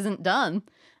isn't done.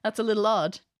 That's a little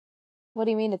odd. What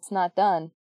do you mean it's not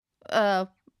done?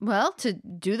 Well, to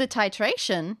do the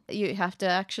titration, you have to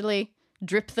actually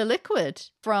drip the liquid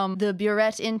from the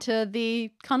burette into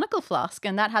the conical flask,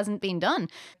 and that hasn't been done.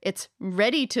 It's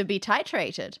ready to be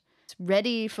titrated. It's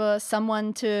ready for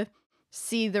someone to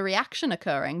see the reaction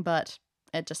occurring, but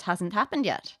it just hasn't happened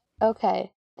yet.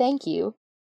 Okay, thank you.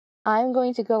 I'm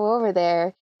going to go over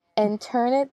there and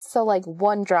turn it so like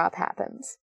 1 drop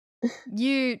happens.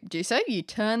 You do so, you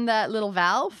turn that little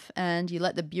valve and you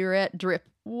let the burette drip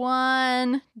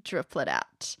 1 droplet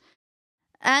out.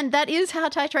 And that is how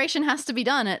titration has to be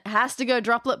done. It has to go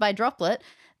droplet by droplet.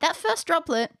 That first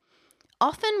droplet,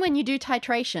 often when you do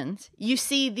titrations, you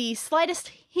see the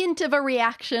slightest hint of a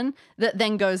reaction that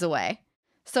then goes away.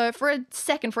 So for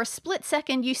a split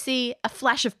second, you see a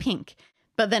flash of pink,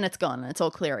 but then it's gone and it's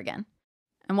all clear again.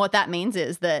 And what that means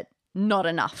is that not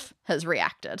enough has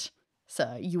reacted.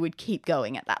 So you would keep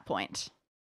going at that point.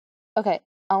 Okay,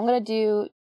 I'm gonna do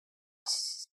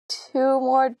 2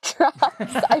 more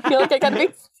drops. I feel like I gotta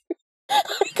be super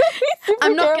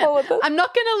careful with this. I'm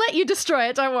not gonna let you destroy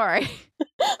it, don't worry.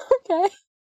 Okay.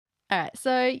 Alright,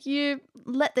 so you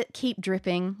let that keep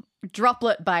dripping,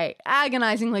 droplet by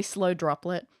agonizingly slow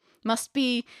droplet. Must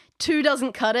be 2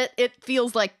 doesn't cut it. It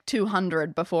feels like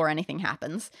 200 before anything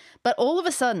happens. But all of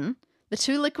a sudden, the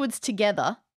 2 liquids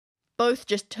together both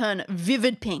just turn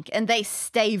vivid pink, and they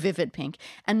stay vivid pink.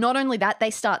 And not only that,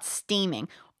 they start steaming.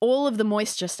 All of the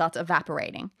moisture starts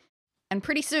evaporating. And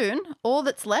pretty soon, all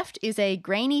that's left is a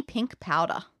grainy pink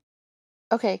powder.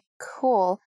 Okay,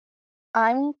 cool.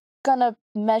 I'm gonna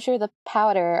measure the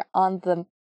powder on the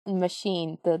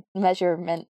machine, the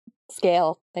measurement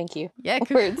scale. Thank you. Yeah,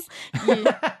 cool. Words.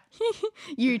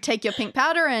 You take your pink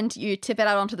powder and you tip it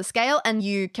out onto the scale and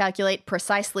you calculate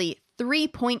precisely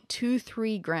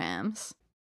 3.23 grams.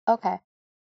 Okay.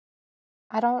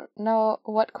 I don't know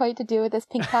what quite to do with this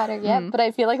pink powder yet, but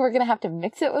I feel like we're gonna have to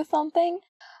mix it with something.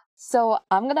 So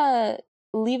I'm gonna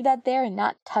leave that there and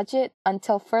not touch it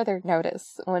until further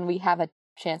notice when we have a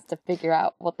chance to figure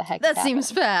out what the heck That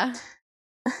seems fair.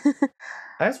 I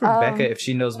asked Rebecca if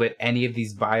she knows what any of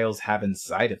these vials have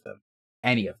inside of them.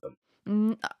 Any of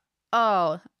them.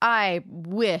 Oh, I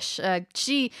wish.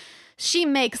 She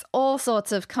makes all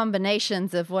sorts of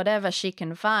combinations of whatever she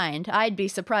can find. I'd be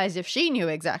surprised if she knew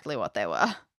exactly what they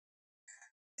were.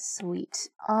 Sweet.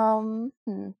 Can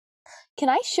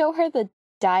I show her the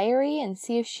diary and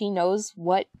see if she knows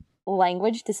what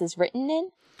language this is written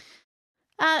in?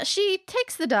 She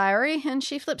takes the diary and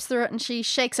she flips through it and she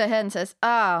shakes her head and says,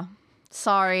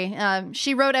 sorry.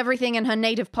 She wrote everything in her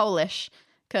native Polish,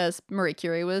 because Marie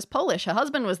Curie was Polish. Her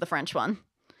husband was the French one.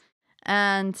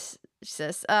 And she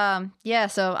says, yeah,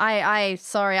 so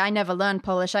sorry, I never learned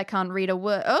Polish. I can't read a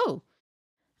word. Oh,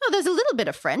 there's a little bit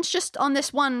of French just on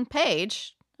this one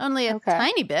page. Only a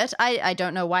tiny bit. I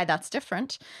don't know why that's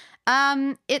different.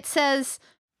 It says,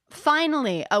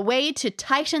 finally, a way to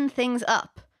tighten things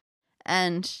up.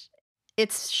 And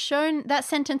it's shown, that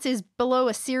sentence is below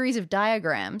a series of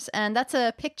diagrams, and that's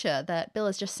a picture that Bill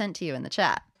has just sent to you in the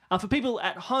chat. For people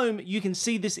at home, you can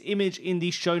see this image in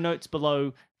the show notes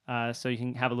below, so you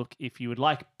can have a look if you would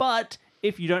like. But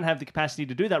if you don't have the capacity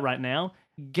to do that right now,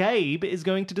 Gabe is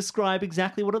going to describe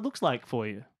exactly what it looks like for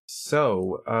you.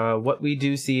 So, what we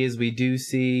do see is we do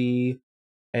see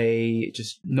a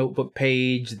just notebook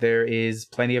page. There is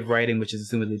plenty of writing, which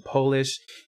is assumedly Polish.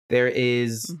 There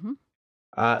is...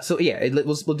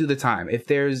 we'll do the time. If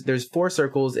there's 4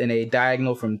 circles in a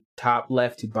diagonal from top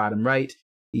left to bottom right.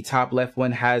 The top left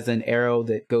one has an arrow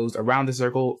that goes around the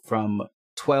circle from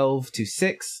 12 to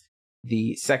 6.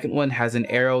 The second one has an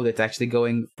arrow that's actually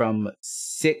going from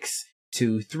 6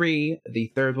 to 3.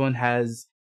 The third one has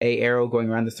an arrow going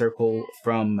around the circle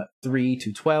from 3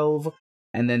 to 12.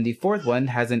 And then the fourth one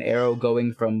has an arrow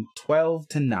going from 12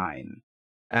 to 9.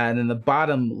 And in the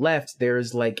bottom left,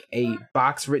 there's like a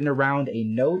box written around a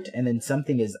note, and then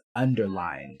something is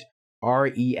underlined.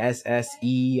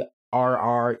 RESSERRER.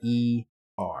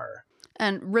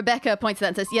 And Rebecca points to that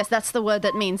and says, yes, that's the word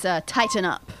that means tighten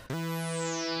up.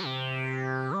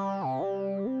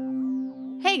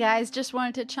 Hey guys, just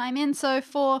wanted to chime in. So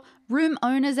for room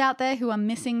owners out there who are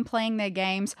missing playing their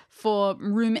games, for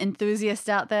room enthusiasts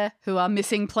out there who are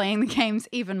missing playing the games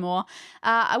even more,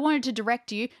 I wanted to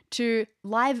direct you to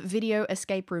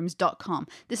livevideoescaperooms.com.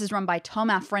 This is run by Tom,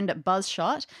 our friend at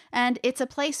BuzzShot, and it's a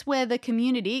place where the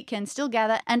community can still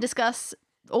gather and discuss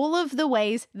all of the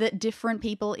ways that different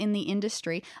people in the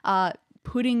industry are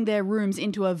putting their rooms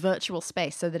into a virtual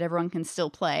space so that everyone can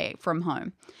still play from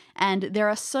home. And there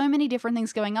are so many different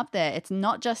things going up there. It's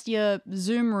not just your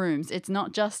Zoom rooms. It's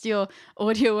not just your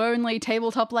audio-only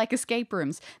tabletop-like escape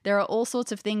rooms. There are all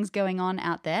sorts of things going on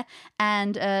out there.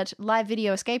 And at Live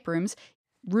Video Escape Rooms,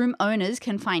 room owners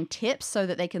can find tips so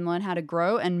that they can learn how to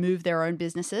grow and move their own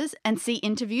businesses, and see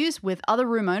interviews with other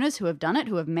room owners who have done it,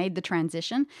 who have made the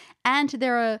transition. And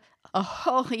there are a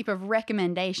whole heap of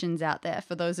recommendations out there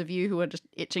for those of you who are just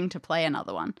itching to play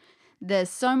another one. There's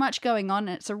so much going on,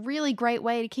 and it's a really great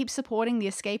way to keep supporting the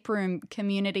escape room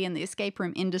community and the escape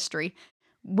room industry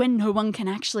when no one can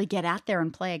actually get out there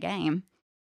and play a game.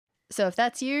 So if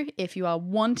that's you, if you are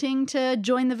wanting to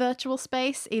join the virtual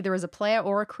space, either as a player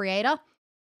or a creator,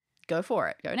 go for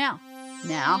it. Go now.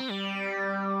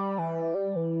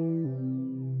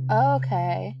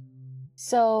 Okay.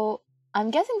 So I'm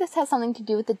guessing this has something to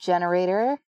do with the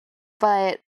generator,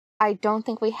 but I don't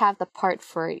think we have the part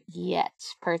for it yet.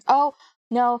 Oh,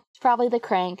 no, it's probably the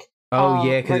crank. Oh,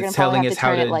 yeah, because it's telling us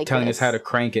how to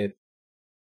crank it.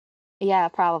 Yeah,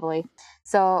 probably.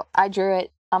 So I drew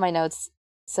it on my notes.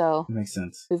 So makes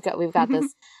sense. We've got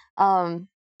this.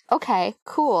 Okay,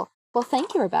 cool. Well,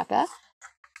 thank you, Rebecca.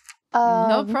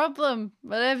 No problem.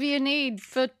 Whatever you need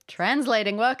for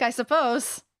translating work, I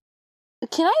suppose.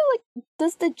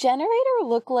 Does the generator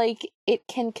look like it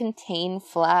can contain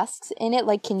flasks in it?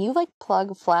 Like, can you,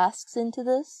 plug flasks into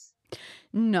this?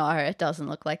 No, it doesn't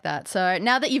look like that. So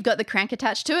now that you've got the crank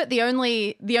attached to it, the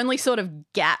only sort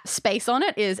of gap space on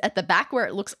it is at the back where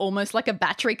it looks almost like a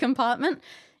battery compartment.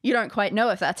 You don't quite know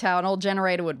if that's how an old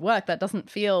generator would work. That doesn't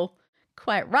feel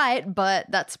quite right, but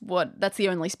that's the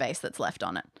only space that's left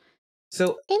on it.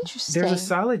 So interesting. There's a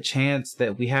solid chance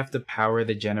that we have to power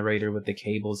the generator with the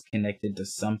cables connected to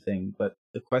something, but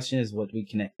the question is what we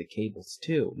connect the cables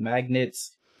to.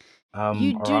 Magnets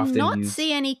you are do often not used...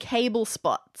 see any cable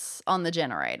spots on the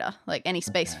generator, like any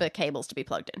space for cables to be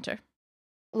plugged into.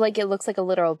 Like it looks like a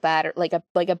literal battery, like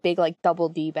a big double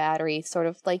D battery sort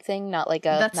of thing, not like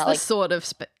a. That's the sort of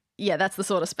that's the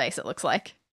sort of space it looks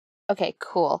like. Okay,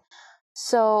 cool.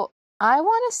 So I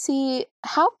want to see,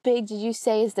 how big did you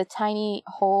say is the tiny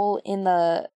hole in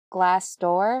the glass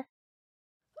door?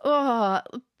 Oh,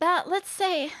 let's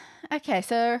say, okay,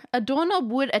 so a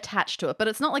doorknob would attach to it, but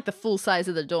it's not like the full size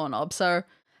of the doorknob. So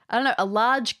I don't know, a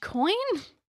large coin?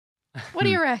 What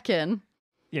do you reckon?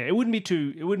 Yeah, it wouldn't be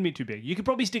too big. You could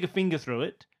probably stick a finger through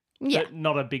it, but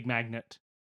not a big magnet.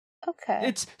 Okay.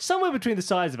 It's somewhere between the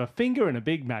size of a finger and a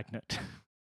big magnet.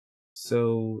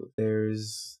 So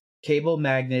there's cable,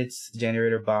 magnets,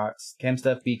 generator box, chem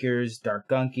stuff beakers, dark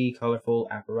gunky, colorful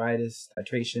apparatus,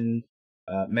 titration,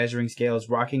 measuring scales,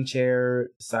 rocking chair,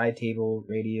 side table,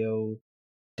 radio,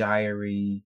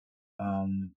 diary.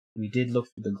 We did look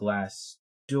through the glass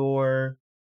door.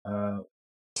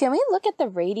 Can we look at the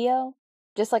radio?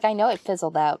 Just I know it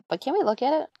fizzled out, but can we look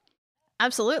at it?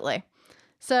 Absolutely.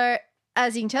 So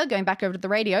as you can tell, going back over to the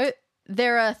radio,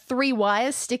 there are 3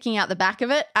 wires sticking out the back of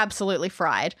it, absolutely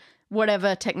fried.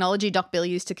 Whatever technology Doc Bill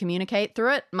used to communicate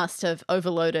through it must have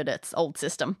overloaded its old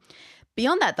system.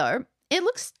 Beyond that, though, it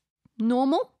looks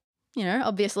normal. You know,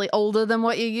 obviously older than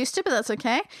what you're used to, but that's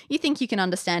okay. You think you can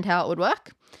understand how it would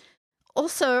work.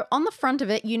 Also, on the front of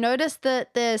it, you notice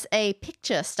that there's a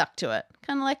picture stuck to it,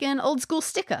 kind of like an old school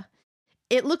sticker.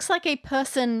 It looks like a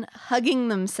person hugging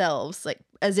themselves, like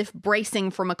as if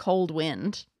bracing from a cold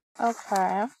wind.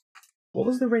 Okay. What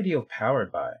was the radio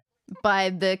powered by? By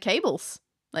the cables.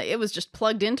 Like it was just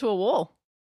plugged into a wall.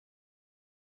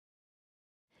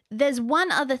 There's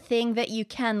one other thing that you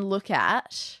can look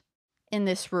at in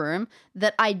this room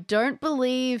that I don't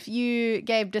believe you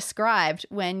gave described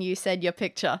when you said your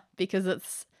picture, because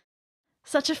it's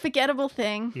such a forgettable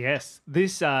thing. Yes,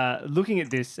 this looking at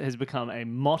this has become a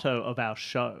motto of our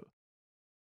show.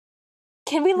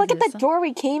 Can we look at Yes. the door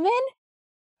we came in?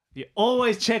 You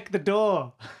always check the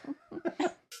door.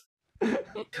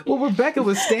 Well, Rebecca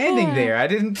was standing there. I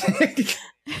didn't think.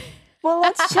 Well,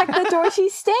 let's check the door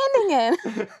she's standing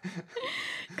in.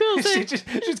 Cool. So she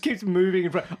just keeps moving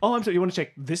in front. Oh, I'm sorry. You want to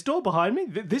check this door behind me?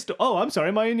 This door. Oh, I'm sorry.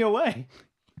 Am I in your way?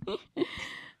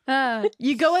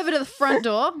 you go over to the front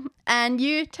door and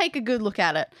you take a good look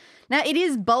at it. Now, it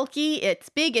is bulky, it's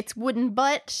big, it's wooden,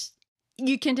 but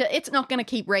you can it's not going to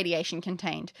keep radiation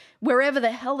contained. Wherever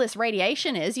the hell this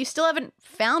radiation is, you still haven't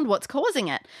found what's causing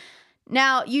it.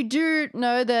 Now, you do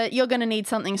know that you're going to need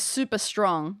something super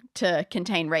strong to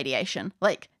contain radiation,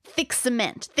 like thick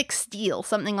cement, thick steel,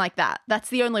 something like that. That's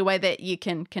the only way that you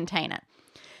can contain it.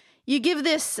 You give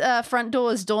this front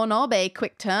door's doorknob a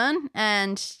quick turn,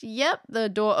 and yep, the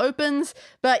door opens,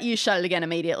 but you shut it again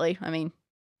immediately. I mean,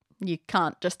 you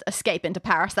can't just escape into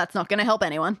Paris. That's not going to help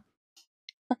anyone.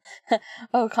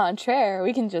 Au contraire,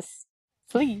 we can just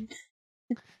flee.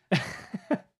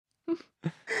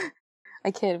 I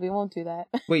kid, we won't do that.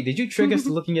 Wait, did you trick us to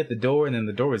looking at the door and then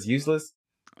the door was useless?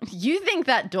 You think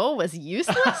that door was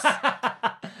useless?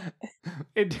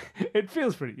 It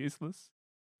feels pretty useless,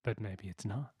 but maybe it's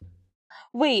not.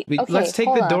 Wait, okay, Let's take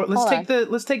hold the on, door. hold on.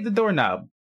 Let's take the doorknob.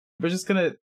 We're just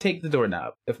gonna take the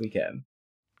doorknob if we can.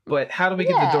 But how do we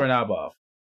get Yeah. the doorknob off?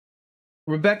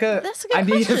 Rebecca, That's a good I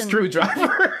need a question.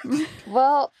 screwdriver.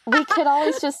 Well, we could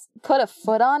always just put a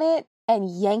foot on it and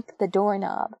yank the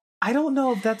doorknob. I don't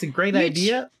know if that's a great You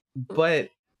idea, but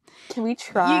Can we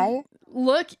try?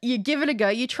 Look, you give it a go.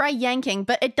 You try yanking,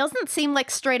 but it doesn't seem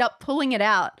like straight up pulling it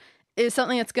out is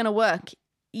something that's going to work.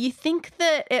 You think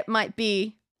that it might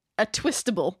be a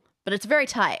twistable, but it's very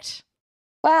tight.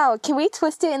 Wow, can we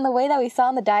twist it in the way that we saw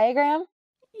in the diagram?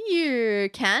 You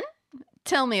can.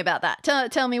 Tell me about that.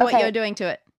 Tell me what Okay. you're doing to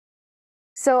it.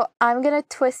 So I'm going to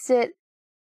twist it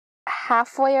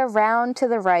halfway around to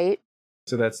the right.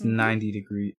 so that's Mhm. 90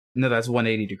 degrees. No, that's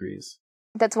 180 degrees.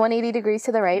 That's 180 degrees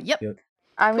to the right. Yep. Yep.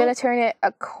 I'm Cool. going to turn it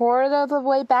a quarter of the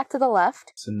way back to the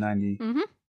left. So 90, Mm-hmm.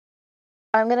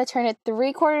 I'm going to turn it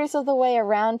 3/4 of the way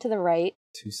around to the right.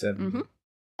 270, Mhm.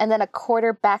 And then a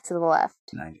quarter back to the left.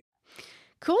 90.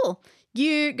 Cool.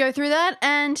 You go through that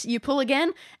and you pull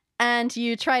again and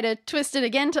you try to twist it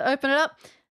again to open it up.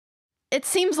 It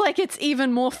seems like it's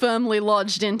even more firmly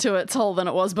lodged into its hole than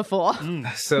it was before.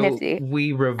 So Nifty.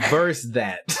 we reverse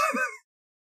that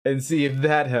and see if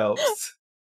that helps.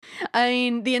 I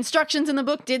mean, the instructions in the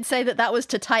book did say that that was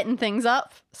to tighten things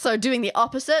up. So doing the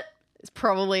opposite is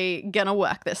probably going to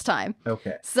work this time.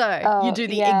 Okay. So Oh, you do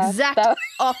the yeah, exact that-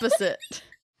 opposite.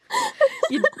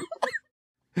 You,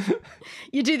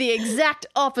 you do the exact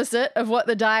opposite of what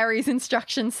the diary's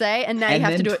instructions say, and now you And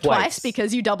have to then do it twice. twice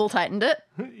because you double tightened it.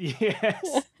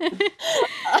 Yes.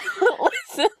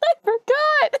 Listen, I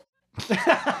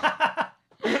forgot.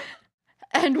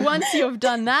 And once you have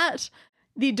done that,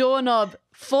 the doorknob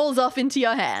falls off into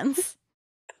your hands.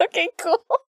 Okay, cool.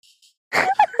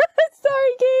 Sorry,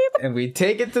 Gabe. And we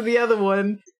take it to the other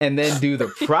one and then do the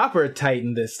proper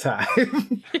tighten this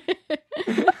time.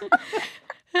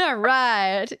 All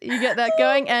right, you get that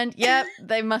going, and yep,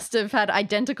 they must have had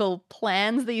identical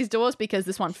plans, these doors, because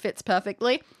this one fits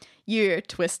perfectly. You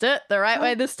twist it the right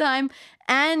way this time,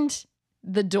 and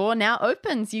the door now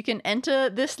opens. You can enter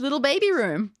this little baby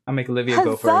room. I'll make Olivia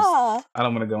go first. Huzzah! I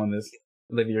don't want to go in this.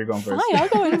 Olivia, you're going first. Fine, I'll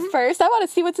go in first. I want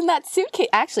to see what's in that suitcase.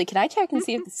 Actually, can I check and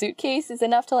see if the suitcase is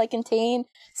enough to like contain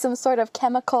some sort of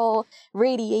chemical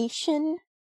radiation?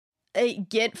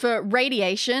 Get for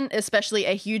radiation, especially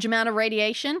a huge amount of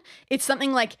radiation, it's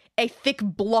something like a thick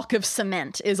block of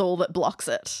cement is all that blocks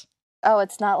it. Oh,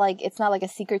 it's not like a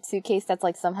secret suitcase that's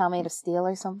like somehow made of steel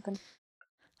or something.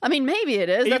 I mean, maybe it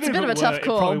is. That's a Even bit if of a it were, tough it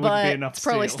call, probably wouldn't be but enough it's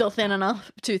probably steel. still thin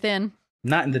enough, too thin.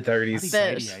 Not in the Bloody 30s.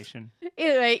 There's- radiation.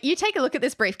 Anyway, you take a look at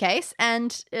this briefcase,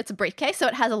 and it's a briefcase, so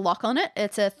it has a lock on it.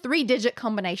 It's a 3-digit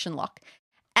combination lock.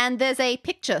 And there's a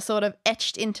picture sort of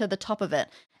etched into the top of it.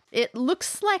 It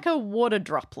looks like a water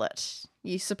droplet.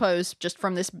 You suppose just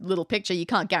from this little picture, you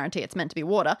can't guarantee it's meant to be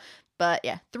water. But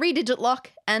yeah, 3-digit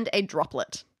lock and a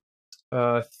droplet.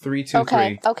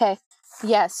 323. Okay.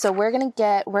 Yes, so we're gonna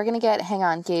get hang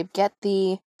on, Gabe,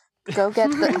 hang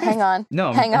on.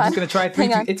 No, hang I'm on. just gonna try 3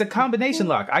 2. It's a combination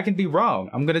lock. I can be wrong.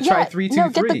 I'm gonna try 3 2 no,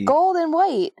 3. get the gold and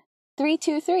white. 3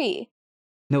 2 3.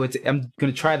 No, I'm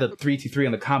gonna try the 3 2 3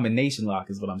 on the combination lock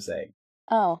is what I'm saying.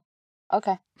 Oh.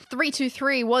 Okay.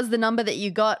 323 was the number that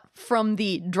you got from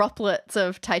the droplets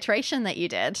of titration that you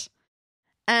did.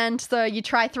 And so you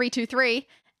try 323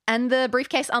 and the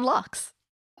briefcase unlocks.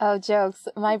 Oh, jokes.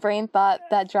 My brain thought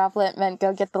that droplet meant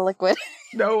go get the liquid.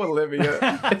 No, Olivia.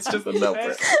 It's just a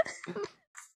number.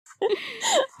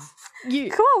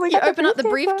 You Cool, open up the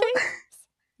briefcase.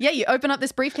 Yeah, you open up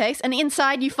this briefcase and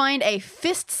inside you find a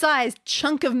fist-sized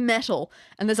chunk of metal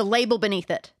and there's a label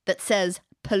beneath it that says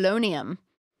polonium.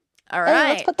 All right. Hey,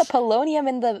 let's put the polonium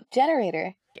in the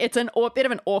generator. It's a bit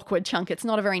of an awkward chunk. It's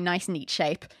not a very nice, neat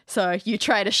shape. So you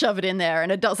try to shove it in there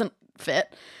and it doesn't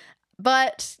fit.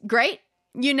 But great.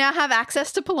 You now have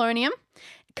access to polonium.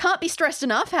 Can't be stressed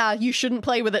enough how you shouldn't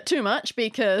play with it too much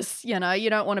because, you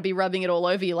don't want to be rubbing it all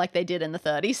over you like they did in the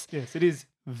 30s. Yes, it is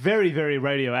very, very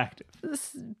radioactive.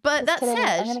 But that Kidding.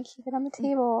 said... I'm going to keep it on the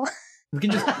table. We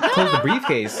can just close the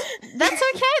briefcase. That's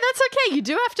okay. You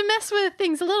do have to mess with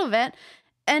things a little bit.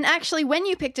 And actually, when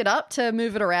you picked it up to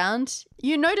move it around,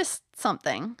 you noticed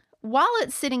something. While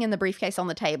it's sitting in the briefcase on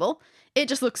the table, it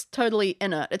just looks totally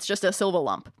inert. It's just a silver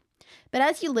lump. But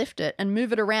as you lift it and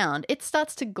move it around, it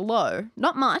starts to glow.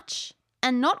 Not much,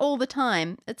 and not all the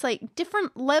time. It's like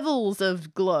different levels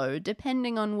of glow,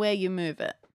 depending on where you move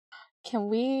it. Can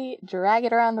we drag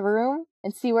it around the room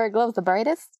and see where it glows the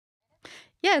brightest?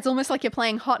 Yeah, it's almost like you're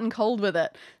playing hot and cold with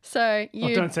it. So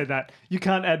you... Oh, don't say that. You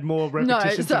can't add more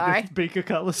repetitions of the beaker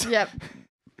colours. Yep.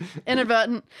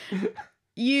 Inadvertent.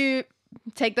 You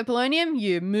take the polonium,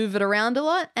 you move it around a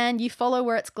lot, and you follow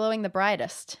where it's glowing the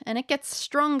brightest. And it gets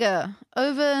stronger.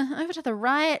 Over to the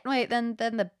right. Wait, then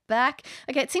the back.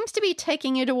 Okay, it seems to be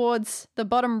taking you towards the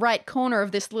bottom right corner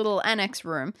of this little annex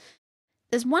room.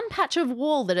 There's one patch of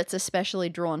wall that it's especially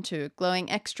drawn to, glowing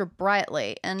extra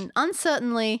brightly. And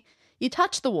uncertainly, you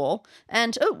touch the wall,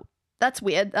 and oh, that's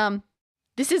weird.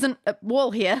 This isn't a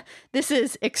wall here. This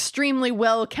is extremely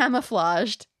well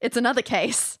camouflaged. It's another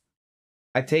case.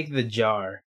 I take the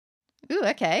jar. Ooh,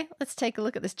 okay. Let's take a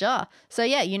look at this jar. So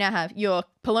yeah, you now have your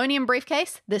polonium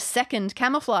briefcase, this second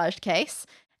camouflaged case,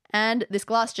 and this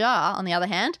glass jar, on the other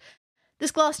hand.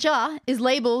 This glass jar is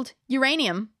labeled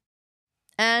uranium,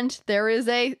 and there is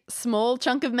a small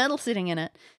chunk of metal sitting in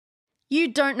it. You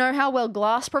don't know how well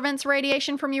glass prevents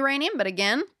radiation from uranium, but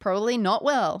again, probably not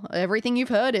well. Everything you've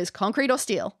heard is concrete or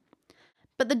steel.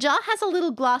 But the jar has a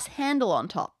little glass handle on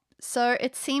top, so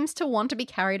it seems to want to be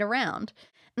carried around.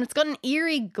 And it's got an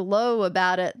eerie glow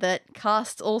about it that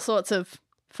casts all sorts of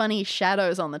funny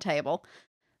shadows on the table.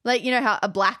 Like, you know how a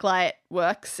black light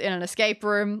works in an escape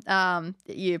room?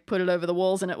 You put it over the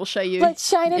walls and it will show you... Let's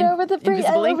shine it over the...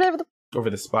 invisible ink. Over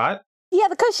the spot? Yeah,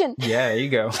 the cushion. Yeah, there you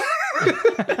go.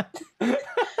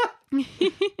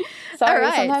 Sorry, All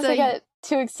right, sometimes so I get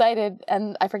too excited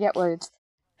and I forget words.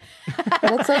 But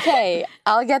it's okay.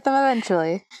 I'll get them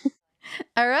eventually.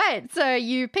 All right, so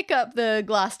you pick up the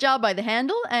glass jar by the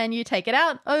handle and you take it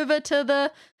out over to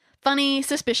the funny,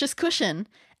 suspicious cushion.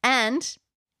 And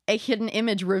a hidden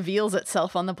image reveals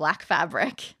itself on the black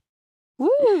fabric.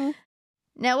 Woo!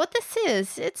 Now, what this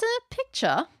is, it's a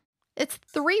picture. It's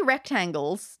 3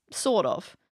 rectangles, sort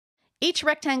of. Each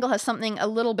rectangle has something a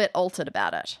little bit altered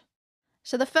about it.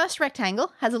 So the first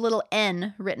rectangle has a little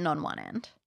N written on one end.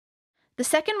 The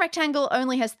second rectangle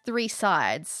only has 3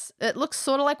 sides. It looks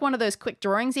sort of like one of those quick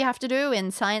drawings you have to do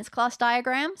in science class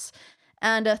diagrams.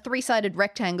 And a 3-sided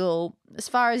rectangle, as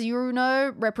far as you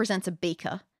know, represents a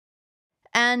beaker.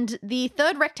 And the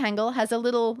third rectangle has a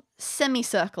little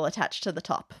semicircle attached to the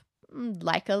top,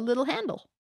 like a little handle.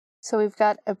 So we've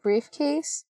got a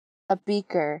briefcase, a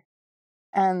beaker,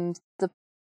 and the...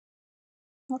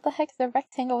 What the heck is a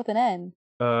rectangle with an N?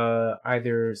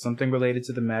 Either something related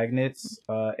to the magnets,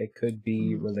 it could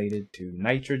be related to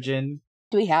nitrogen.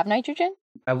 Do we have nitrogen?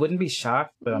 I wouldn't be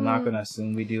shocked, but I'm not going to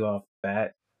assume we do off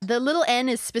bat. The little N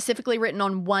is specifically written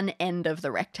on one end of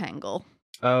the rectangle.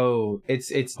 Oh,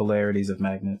 it's polarities of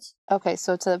magnets. Okay,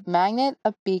 so it's a magnet,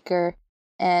 a beaker,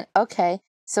 and okay.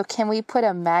 So can we put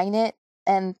a magnet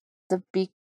and the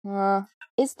beaker?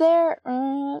 Is there?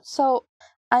 So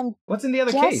I'm. What's in the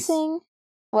other guessing... case?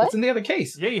 What? What's in the other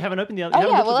case? Yeah, you haven't opened the other. Oh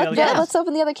yeah, well let's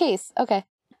open the other case. Okay.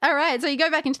 All right, so you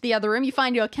go back into the other room, you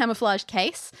find your camouflage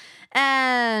case,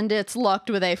 and it's locked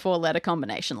with a 4-letter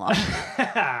combination lock.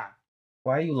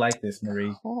 Why are you like this,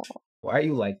 Marie? Oh. Why are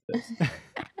you like this?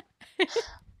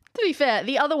 To be fair,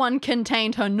 the other one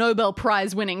contained her Nobel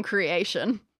Prize winning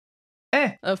creation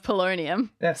of polonium.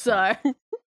 That's so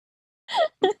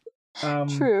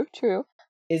True.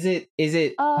 Is it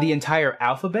the entire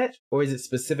alphabet, or is it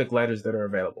specific letters that are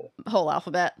available? whole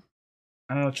alphabet.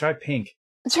 I don't know. Try pink.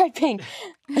 Try pink.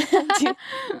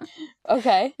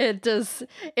 Okay. It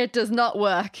does not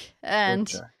work. And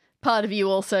Good try. part of you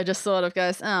also just sort of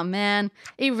goes, oh man,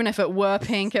 even if it were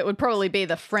pink, it would probably be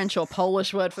the French or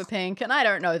Polish word for pink, and I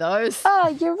don't know those.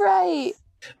 Oh, you're right.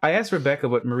 I asked Rebecca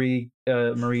what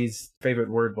Marie's favorite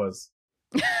word was.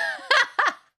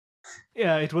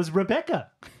 Yeah, it was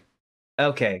Rebecca.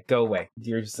 Okay, go away.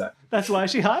 You're suck. That's why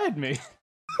she hired me.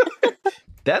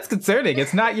 That's concerning.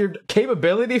 It's not your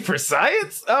capability for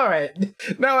science? All right.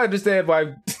 Now I understand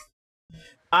why.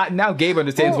 Now Gabe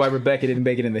understands why Rebecca didn't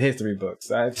make it in the history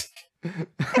books.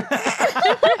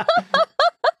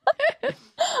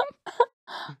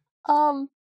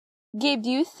 Gabe, do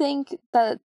you think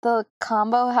that the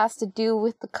combo has to do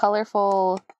with the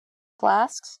colorful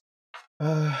flasks?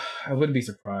 I wouldn't be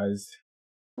surprised.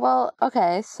 Well,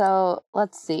 okay, so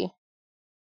let's see.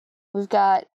 We've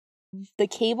got the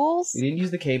cables. We didn't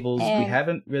use the cables. We And-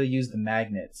 haven't really used the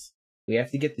magnets. We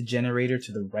have to get the generator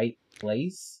to the right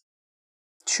place.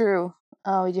 True.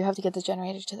 Oh, we do have to get the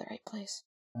generator to the right place.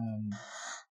 Um,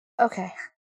 Okay.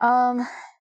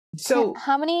 so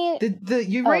how many? the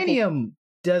uranium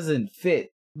doesn't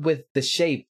fit with the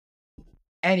shape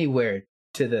anywhere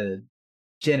to the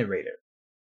generator.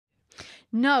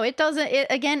 No, it doesn't.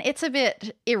 It's a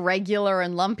bit irregular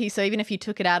and lumpy, so even if you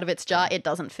took it out of its jar, it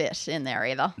doesn't fit in there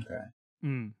either. Okay.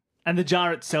 Mm. And the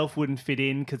jar itself wouldn't fit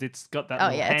in because it's got that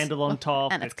little it's- handle on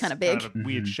top. and it's kinda big. Kind of a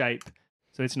weird Mhm. shape,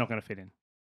 so it's not going to fit in.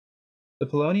 The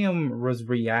polonium was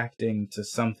reacting to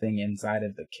something inside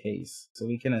of the case, so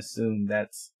we can assume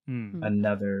that's Mm.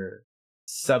 another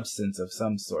substance of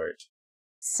some sort.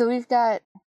 So we've got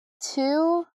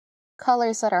 2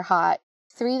 colors that are hot,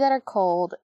 3 that are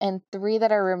cold, and 3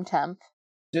 that are room temp.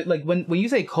 Like when you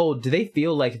say cold, do they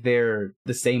feel like they're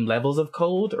the same levels of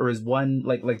cold, or is one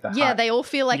like the Yeah, hot? they all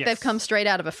feel like Yes. they've come straight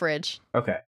out of a fridge.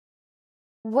 Okay.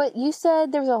 What you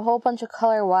said, there was a whole bunch of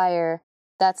color wire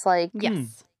that's like,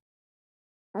 Yes.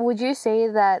 would you say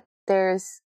that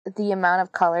there's the amount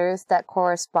of colors that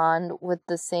correspond with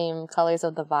the same colors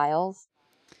of the vials?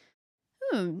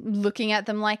 Looking at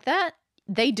them like that,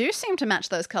 they do seem to match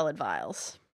those colored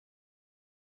vials.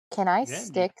 Can I Yeah.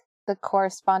 stick the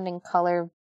corresponding color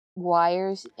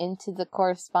wires into the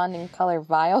corresponding color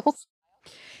vials?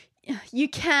 You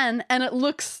can, and it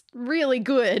looks really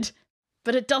good,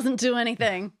 but it doesn't do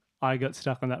anything. I got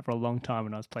stuck on that for a long time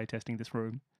when I was playtesting this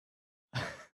room.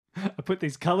 I put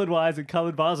these coloured wires and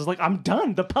coloured vials. I was like, I'm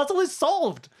done. The puzzle is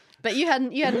solved. But you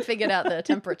hadn't figured out the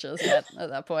temperatures yet at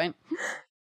that point.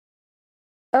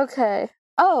 Okay.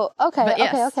 Oh, okay, But okay,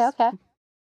 yes. okay.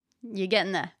 You're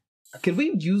getting there. Could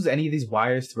we use any of these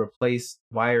wires to replace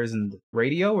wires in the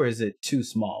radio, or is it too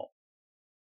small?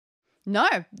 No,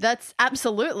 that's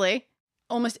absolutely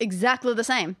almost exactly the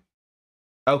same.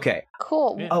 Okay.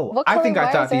 Cool. Yeah. Oh, What I color think I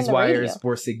wires thought are in these the wires radio?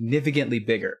 were significantly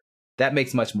bigger. That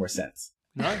makes much more sense.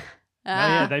 No.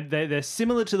 Ah. No, yeah, they're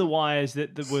similar to the wires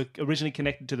that were originally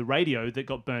connected to the radio that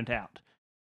got burnt out.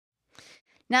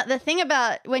 Now, the thing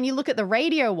about when you look at the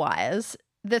radio wires,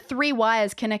 the 3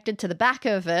 wires connected to the back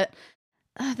of it,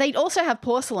 they also have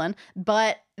porcelain,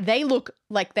 but they look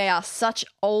like they are such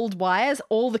old wires.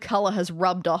 All the color has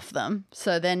rubbed off them.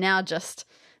 So they're now just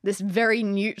this very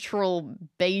neutral,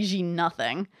 beigey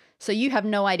nothing. So you have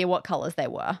no idea what colors they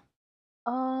were.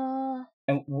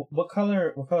 And what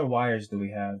color wires do we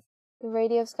have? The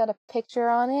radio's got a picture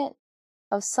on it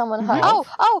of someone. Yeah.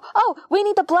 Oh! We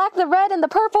need the black, the red, and the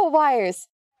purple wires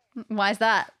Why is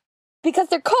that? because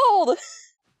they're cold.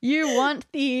 You want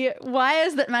the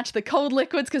wires that match the cold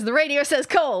liquids because the radio says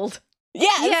cold.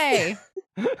 Yes.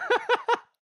 Yay!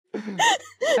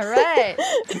 All right.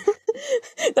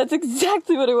 That's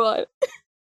exactly what I want.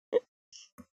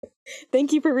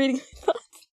 Thank you for reading my thoughts.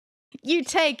 You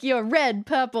take your red,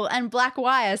 purple, and black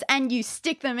wires and you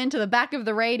stick them into the back of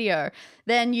the radio.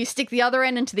 Then you stick the other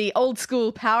end into the old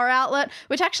school power outlet,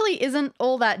 which actually isn't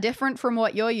all that different from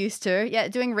what you're used to. Yeah,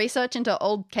 doing research into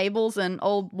old cables and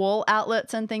old wall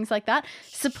outlets and things like that,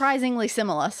 surprisingly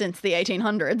similar since the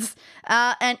 1800s.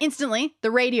 And instantly, the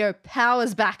radio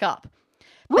powers back up.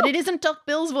 But it isn't Doc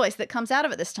Bill's voice that comes out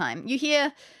of it this time. You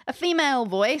hear a female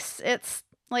voice. It's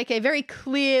like a very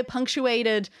clear,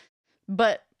 punctuated,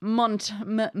 but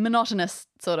monotonous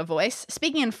sort of voice,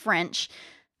 speaking in French.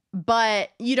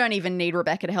 But you don't even need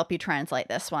Rebecca to help you translate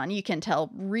this one. You can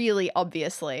tell really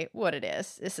obviously what it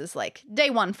is. This is like day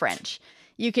one French.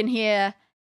 You can hear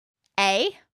A,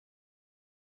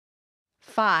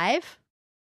 5,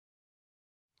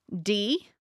 D,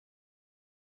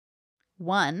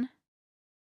 1,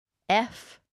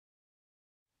 F,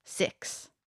 6.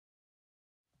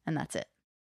 And that's it.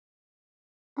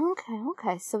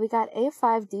 Okay. So we got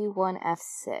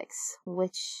A5D1F6,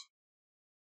 which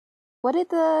what did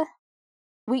the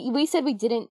we said we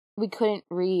couldn't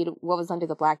read what was under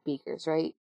the black beakers,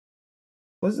 right?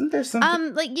 Wasn't there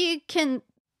something? Like you can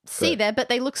see there, but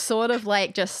they look sort of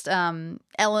like just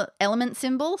element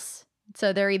symbols.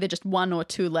 So they're either just 1 or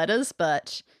 2 letters,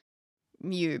 but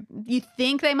you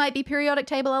think they might be periodic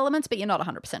table elements, but you're not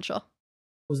 100% sure.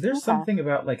 Was there something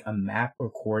about like a map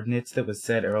or coordinates that was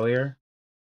said earlier?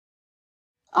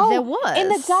 Oh, there was. In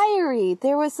the diary,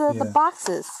 there was the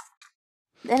boxes.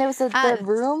 And it was the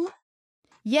room.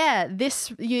 Yeah,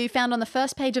 this you found on the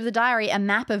first page of the diary a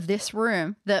map of this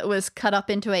room that was cut up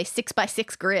into a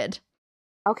 6x6 grid.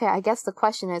 Okay, I guess the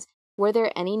question is, were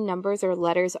there any numbers or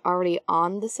letters already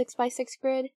on the 6x6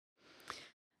 grid?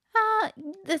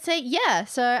 Let's say, yeah.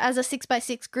 So as a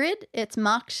 6x6 grid, it's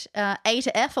marked A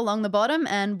to F along the bottom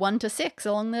and 1 to 6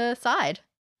 along the side,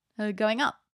 going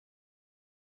up.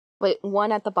 Wait,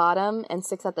 1 at the bottom and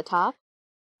 6 at the top?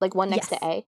 Like 1 next to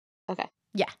A? Okay.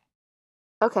 Yeah.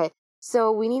 Okay,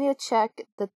 so we need to check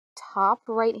the top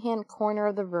right-hand corner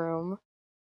of the room.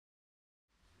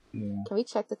 Yeah. Can we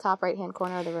check the top right-hand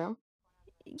corner of the room?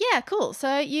 Yeah, cool.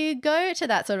 So you go to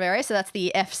that sort of area, so that's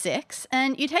the F6,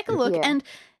 and you take a look, and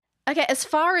okay, as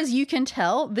far as you can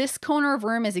tell, this corner of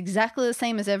room is exactly the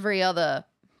same as every other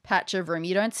patch of room.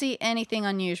 You don't see anything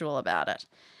unusual about it.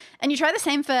 And you try the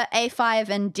same for A5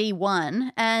 and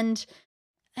D1, and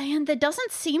there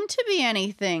doesn't seem to be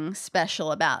anything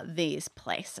special about these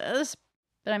places.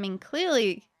 But I mean,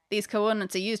 clearly these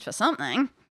coordinates are used for something.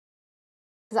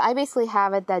 Because I basically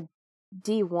have it that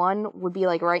D1 would be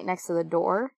like right next to the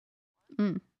door.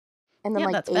 Mm. And then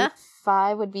like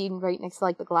A5 would be right next to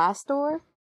like the glass door.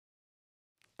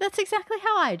 That's exactly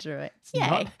how I drew it. Yay.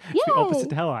 Not the opposite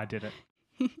to how I did it.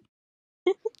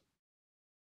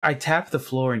 I tap the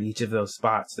floor in each of those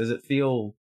spots. Does it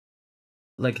feel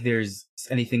like there's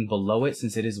anything below it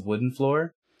since it is wooden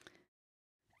floor?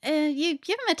 You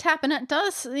give him a tap and it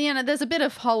does, there's a bit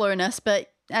of hollowness,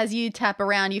 but as you tap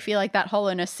around, you feel like that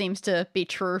hollowness seems to be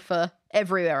true for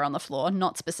everywhere on the floor,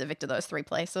 not specific to those 3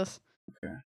 places.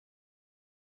 Okay.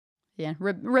 Yeah,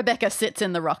 Rebecca sits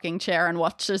in the rocking chair and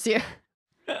watches you.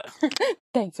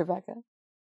 Thanks, Rebecca.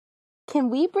 Can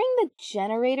we bring the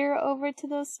generator over to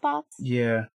those spots?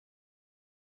 Yeah.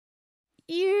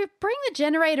 You bring the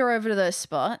generator over to those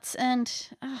spots, and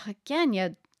again,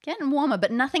 you're getting warmer,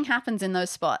 but nothing happens in those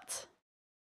spots.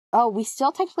 Oh, we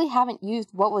still technically haven't used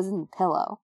what was in the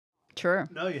pillow. True.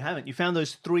 No, you haven't. You found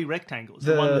those 3 rectangles.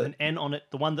 The one with an N on it,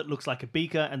 the one that looks like a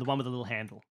beaker, and the one with a little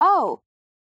handle. Oh,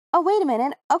 wait a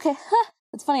minute. Okay,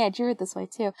 it's funny, I drew it this way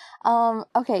too.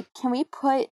 Okay, do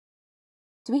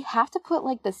we have to put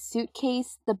like the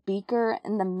suitcase, the beaker,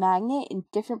 and the magnet in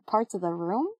different parts of the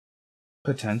room?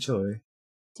 Potentially.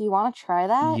 Do you want to try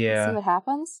that? Yeah. See what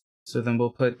happens? So then we'll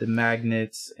put the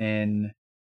magnets in.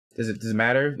 Does it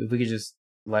matter if we could just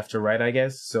left or right? I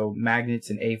guess so. Magnets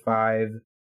in A5.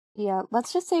 Yeah.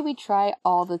 Let's just say we try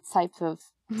all the types of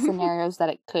scenarios that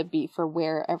it could be for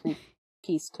where every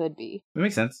piece could be. That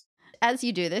makes sense. As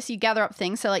you do this, you gather up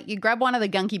things. So, like, you grab one of the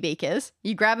gunky beakers,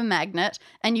 you grab a magnet,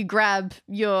 and you grab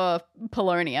your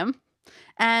polonium,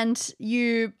 and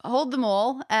you hold them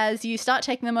all as you start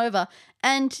taking them over,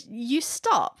 and you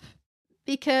stop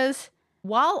because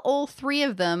while all 3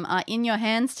 of them are in your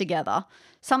hands together,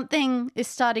 something is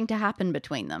starting to happen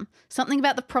between them. Something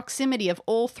about the proximity of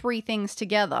all 3 things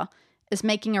together is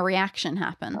making a reaction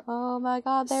happen. Oh my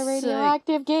god, they're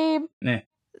radioactive, Gabe. Nah.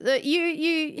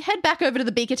 You head back over to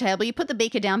the beaker table, you put the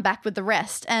beaker down back with the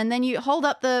rest, and then you hold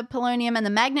up the polonium and the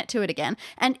magnet to it again,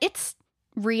 and it's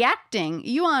reacting.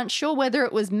 You aren't sure whether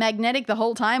it was magnetic the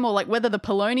whole time or like whether the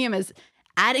polonium is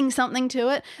adding something to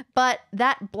it, but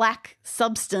that black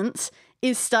substance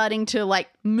is starting to like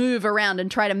move around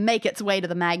and try to make its way to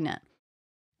the magnet.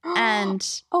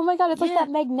 And oh my god, it's like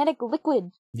that magnetic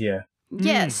liquid. Yeah.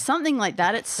 Yeah, something like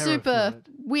that. It's super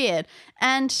weird.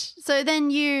 And so then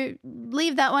you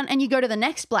leave that one and you go to the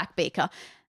next black beaker.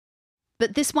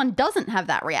 But this one doesn't have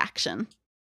that reaction.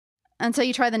 And so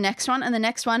you try the next one and the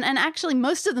next one. And actually,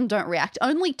 most of them don't react.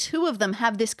 Only 2 of them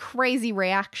have this crazy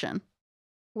reaction.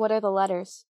 What are the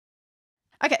letters?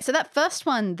 Okay, so that first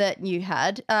one that you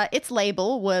had, its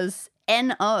label was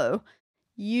NO.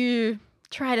 You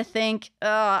try to think.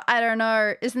 I don't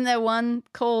know. Isn't there one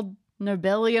called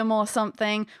Nobelium or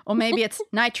something? Or maybe it's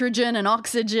nitrogen and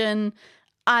oxygen.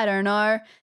 I don't know.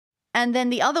 And then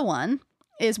the other one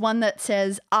is one that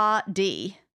says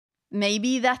RD.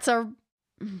 Maybe that's a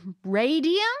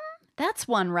radium? That's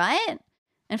one, right?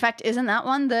 In fact, isn't that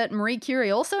one that Marie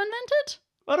Curie also invented?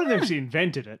 I don't know if she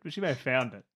invented it, but she may have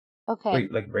found it. Okay.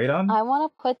 Wait, like radon? I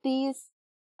want to put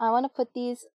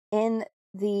these in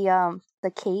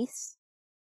the case.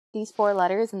 These 4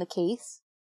 letters in the case.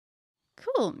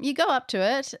 Cool. You go up to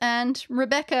it, and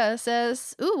Rebecca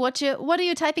says, "Ooh, what are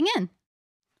you typing in?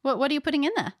 What are you putting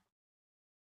in there?"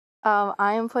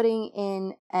 I am putting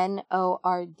in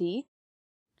NORD.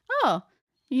 Oh,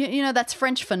 you know that's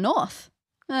French for north.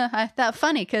 That's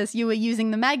funny because you were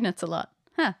using the magnets a lot,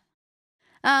 huh?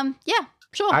 Yeah,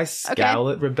 sure. I scowl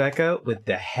at Rebecca with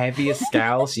the heaviest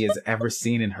scowl she has ever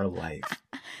seen in her life.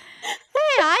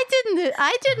 Hey,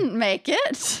 I didn't make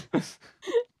it.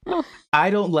 I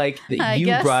don't like that I you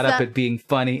guess brought up that- it being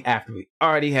funny after we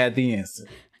already had the answer.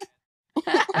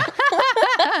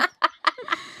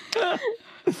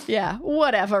 Yeah,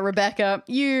 whatever, Rebecca.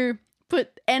 You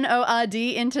put NORD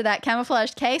into that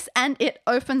camouflaged case and it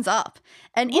opens up.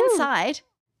 And inside,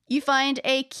 you find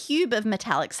a cube of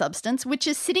metallic substance which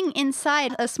is sitting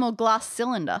inside a small glass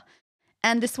cylinder.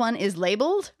 And this one is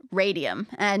labeled radium.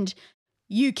 And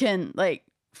you can, like,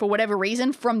 for whatever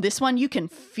reason, from this one, you can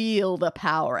feel the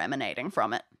power emanating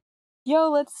from it. Yo,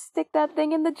 let's stick that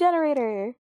thing in the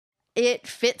generator. It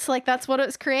fits like that's what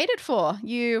it's created for.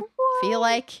 You feel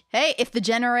like, hey, if the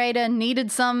generator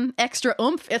needed some extra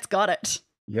oomph, it's got it.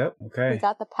 Yep, We okay.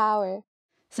 got the power.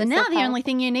 So It's now so the only powerful.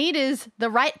 thing you need is the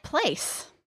right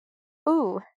place.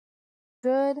 Ooh,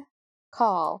 good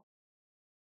call.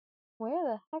 Where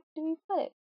the heck do we put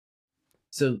it?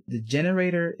 So the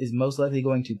generator is most likely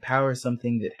going to power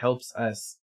something that helps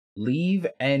us leave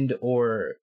and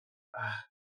or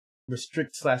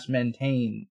restrict /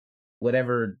 maintain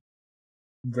whatever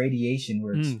radiation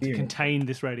we're To experiencing. contain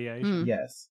this radiation. Mm.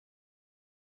 Yes.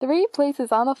 3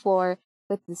 places on the floor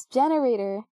with this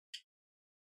generator.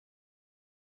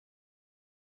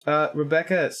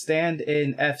 Rebecca, stand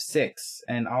in F6,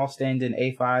 and I'll stand in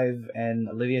A5, and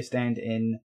Olivia stand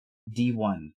in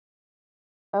D1.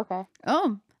 Okay.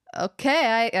 Oh,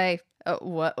 okay.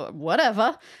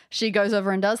 Whatever. She goes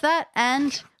over and does that,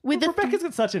 and with the Rebecca's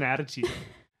got such an attitude.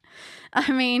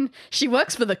 I mean, she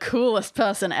works for the coolest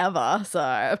person ever, so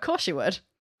of course she would.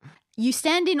 You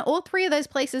stand in all 3 of those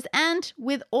places, and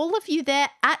with all of you there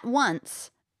at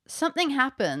once, something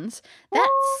happens. That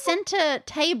center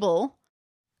table,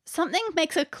 something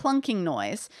makes a clunking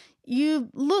noise. You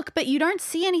look, but you don't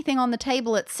see anything on the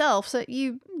table itself, so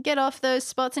you get off those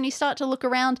spots and you start to look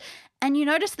around, and you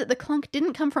notice that the clunk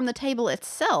didn't come from the table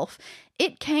itself.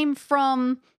 It came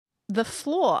from the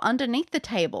floor underneath the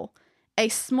table. A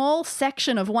small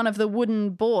section of one of the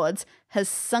wooden boards has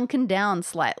sunken down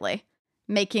slightly,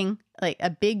 making like a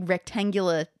big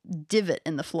rectangular divot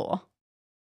in the floor.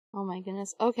 Oh my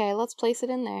goodness. Okay, let's place it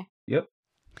in there. Yep.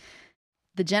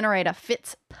 The generator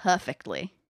fits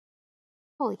perfectly.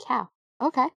 Holy cow.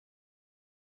 Okay.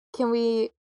 Can we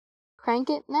crank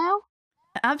it now?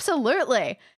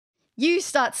 Absolutely. You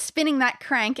start spinning that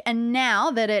crank, and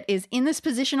now that it is in this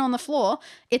position on the floor,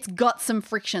 it's got some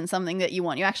friction, something that you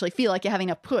want. You actually feel like you're having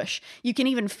a push. You can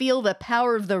even feel the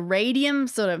power of the radium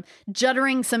sort of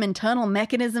juddering some internal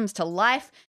mechanisms to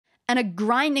life, and a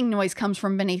grinding noise comes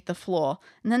from beneath the floor.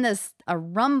 And then there's a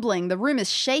rumbling. The room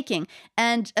is shaking,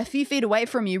 and a few feet away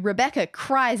from you, Rebecca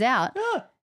cries out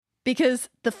because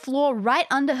the floor right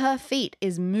under her feet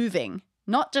is moving.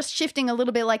 Not just shifting a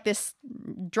little bit like this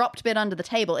dropped bit under the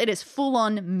table. It is full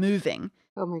on moving.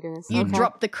 Oh my goodness. You Okay.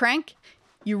 drop the crank,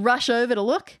 you rush over to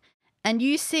look, and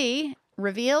you see,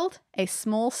 revealed, a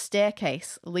small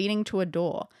staircase leading to a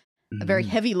door. A very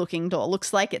heavy looking door.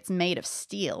 Looks like it's made of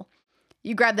steel.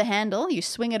 You grab the handle, you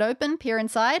swing it open, peer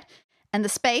inside, and the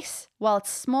space, while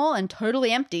it's small and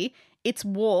totally empty, its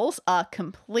walls are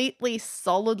completely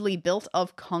solidly built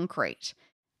of concrete.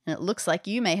 And it looks like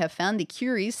you may have found the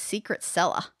Curie's secret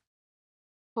cellar.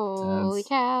 Holy Sounds-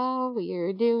 cow,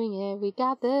 we're doing it. We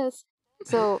got this.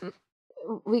 So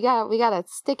we gotta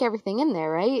stick everything in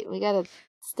there, right? We gotta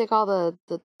stick all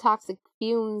the toxic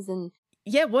fumes and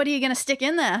Yeah, what are you going to stick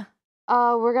in there?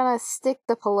 we're gonna stick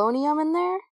the polonium in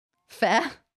there.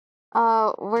 Fair.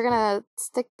 We're gonna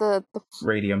stick the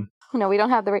Radium. no, we don't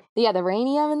have the the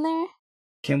radium in there.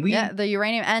 Can we? Yeah, the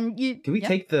uranium. And you. Can we yep.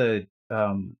 take the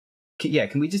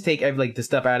Can we just take like the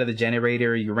stuff out of the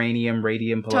generator, uranium,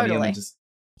 radium, polonium, Totally. and just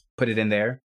put it in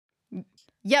there?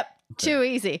 Yep, too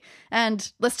easy.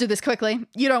 And let's do this quickly.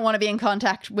 You don't want to be in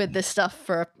contact with this stuff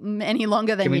for any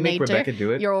longer than Can we you make need Rebecca to.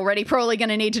 do it? You're already probably going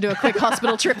to need to do a quick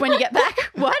hospital trip when you get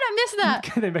back. What? I missed that.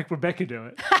 Can they make Rebecca do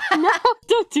it? No,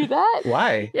 don't do that.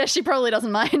 Why? Yeah, she probably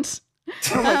doesn't mind.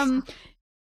 All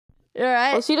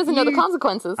right. Well, she doesn't know the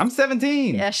consequences. I'm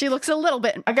 17. Yeah, she looks a little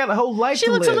bit. I got a whole life She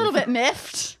to looks live. a little bit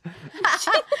miffed.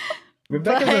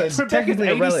 Rebecca's Rebecca's technically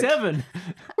a relic. 87.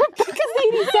 Rebecca's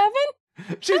 87?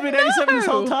 She's been 87 this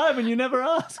whole time and you never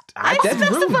asked. That's rude. You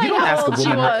specified don't how ask a old she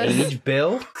woman her was. age,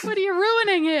 Bill. What are you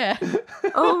ruining here?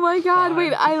 Oh my god,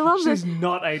 wait, I love She's this.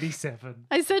 not 87.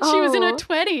 I said she was in her Oh.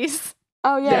 20s.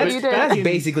 Oh yeah, Yeah, you it's did. back That's in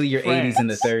basically your France. 80s and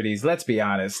the 30s. Let's be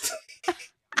honest.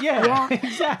 Yeah, Yeah.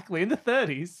 exactly. In the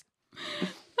 30s.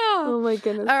 Oh my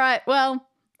goodness. All right, well,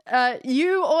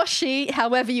 you or she,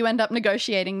 however you end up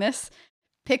negotiating this,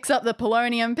 picks up the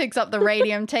polonium, picks up the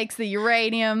radium, takes the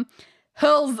uranium,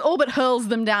 all but hurls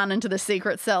them down into the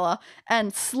secret cellar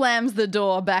and slams the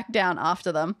door back down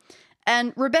after them.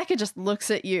 And Rebecca just looks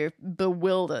at you,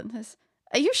 bewildered. Says,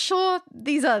 are you sure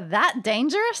these are that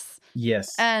dangerous?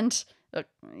 Yes. And, look,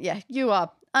 yeah, you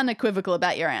are unequivocal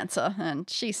about your answer. And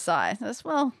she sighs. Says,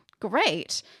 well,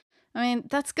 great. I mean,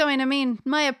 that's going to mean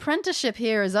my apprenticeship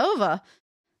here is over.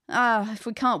 If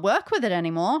we can't work with it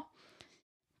anymore.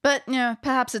 But, you know,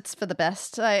 perhaps it's for the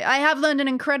best. I have learned an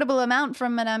incredible amount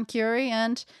from Madame Curie,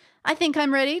 and I think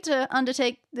I'm ready to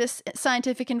undertake this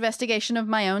scientific investigation of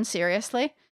my own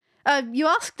seriously. You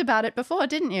asked about it before,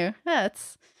 didn't you? Yeah,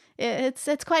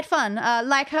 it's quite fun.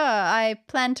 Like her, I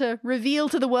plan to reveal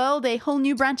to the world a whole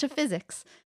new branch of physics.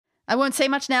 I won't say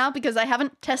much now because I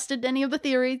haven't tested any of the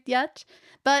theory yet.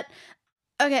 But,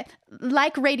 okay,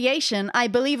 like radiation, I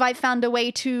believe I found a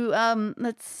way to,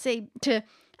 to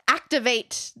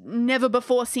activate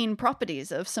never-before-seen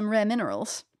properties of some rare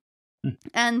minerals.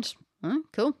 And,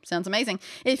 cool, sounds amazing.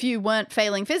 If you weren't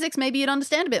failing physics, maybe you'd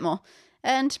understand a bit more.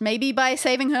 And maybe by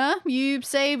saving her, you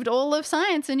saved all of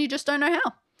science and you just don't know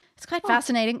how. It's quite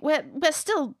fascinating. We're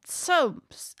still so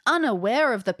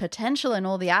unaware of the potential in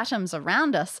all the atoms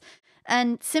around us.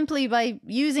 And simply by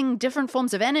using different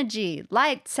forms of energy,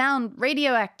 light, sound,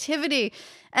 radioactivity,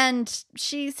 and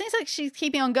she seems like she's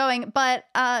keeping on going, but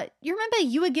you remember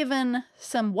you were given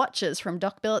some watches from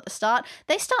Doc Bill at the start?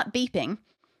 They start beeping.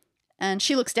 And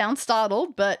she looks down,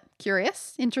 startled, but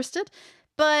curious, interested.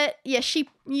 But yeah,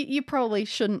 you probably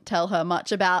shouldn't tell her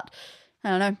much about, I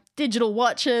don't know, digital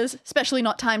watches, especially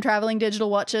not time-traveling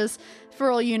digital watches. For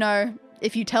all you know,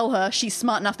 if you tell her, she's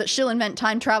smart enough that she'll invent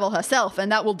time travel herself,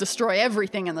 and that will destroy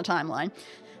everything in the timeline.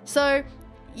 So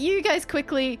you guys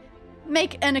quickly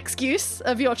make an excuse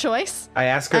of your choice. I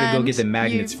asked her to go and get the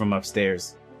magnets from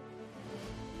upstairs.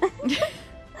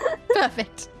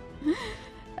 Perfect.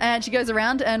 And she goes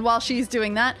around, and while she's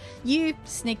doing that, you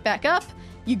sneak back up,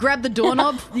 you grab the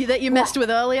doorknob that you messed with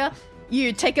earlier,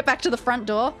 you take it back to the front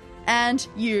door, and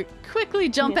you quickly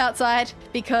jump outside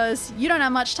because you don't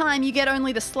have much time. You get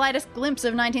only the slightest glimpse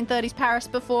of 1930s Paris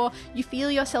before you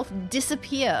feel yourself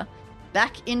disappear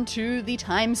back into the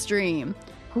time stream.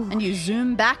 And you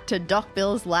zoom back to Doc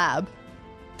Bill's lab.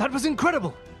 That was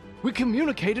incredible. We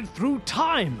communicated through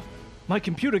time. My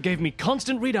computer gave me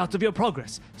constant readouts of your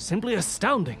progress. Simply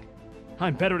astounding.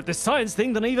 I'm better at this science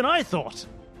thing than even I thought.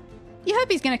 You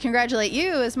hope he's going to congratulate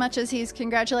you as much as he's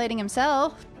congratulating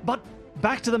himself. But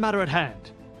back to the matter at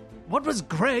hand. What was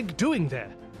Greg doing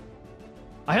there?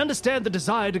 I understand the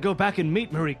desire to go back and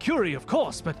meet Marie Curie, of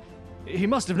course, but he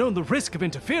must have known the risk of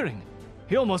interfering.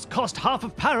 He almost cost half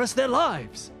of Paris their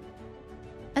lives.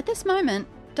 At this moment,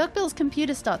 Doc Bill's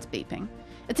computer starts beeping.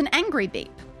 It's an angry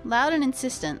beep, loud and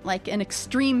insistent, like an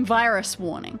extreme virus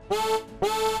warning.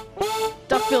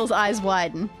 Doc Bill's eyes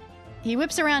widen. He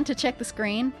whips around to check the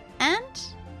screen, and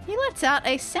he lets out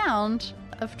a sound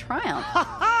of triumph.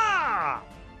 Ha!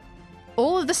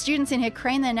 All of the students in here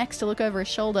crane their necks to look over his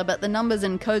shoulder, but the numbers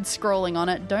and codes scrolling on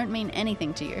it don't mean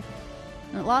anything to you.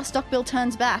 And at last, Doc Bill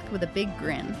turns back with a big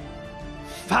grin.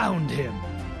 Found him.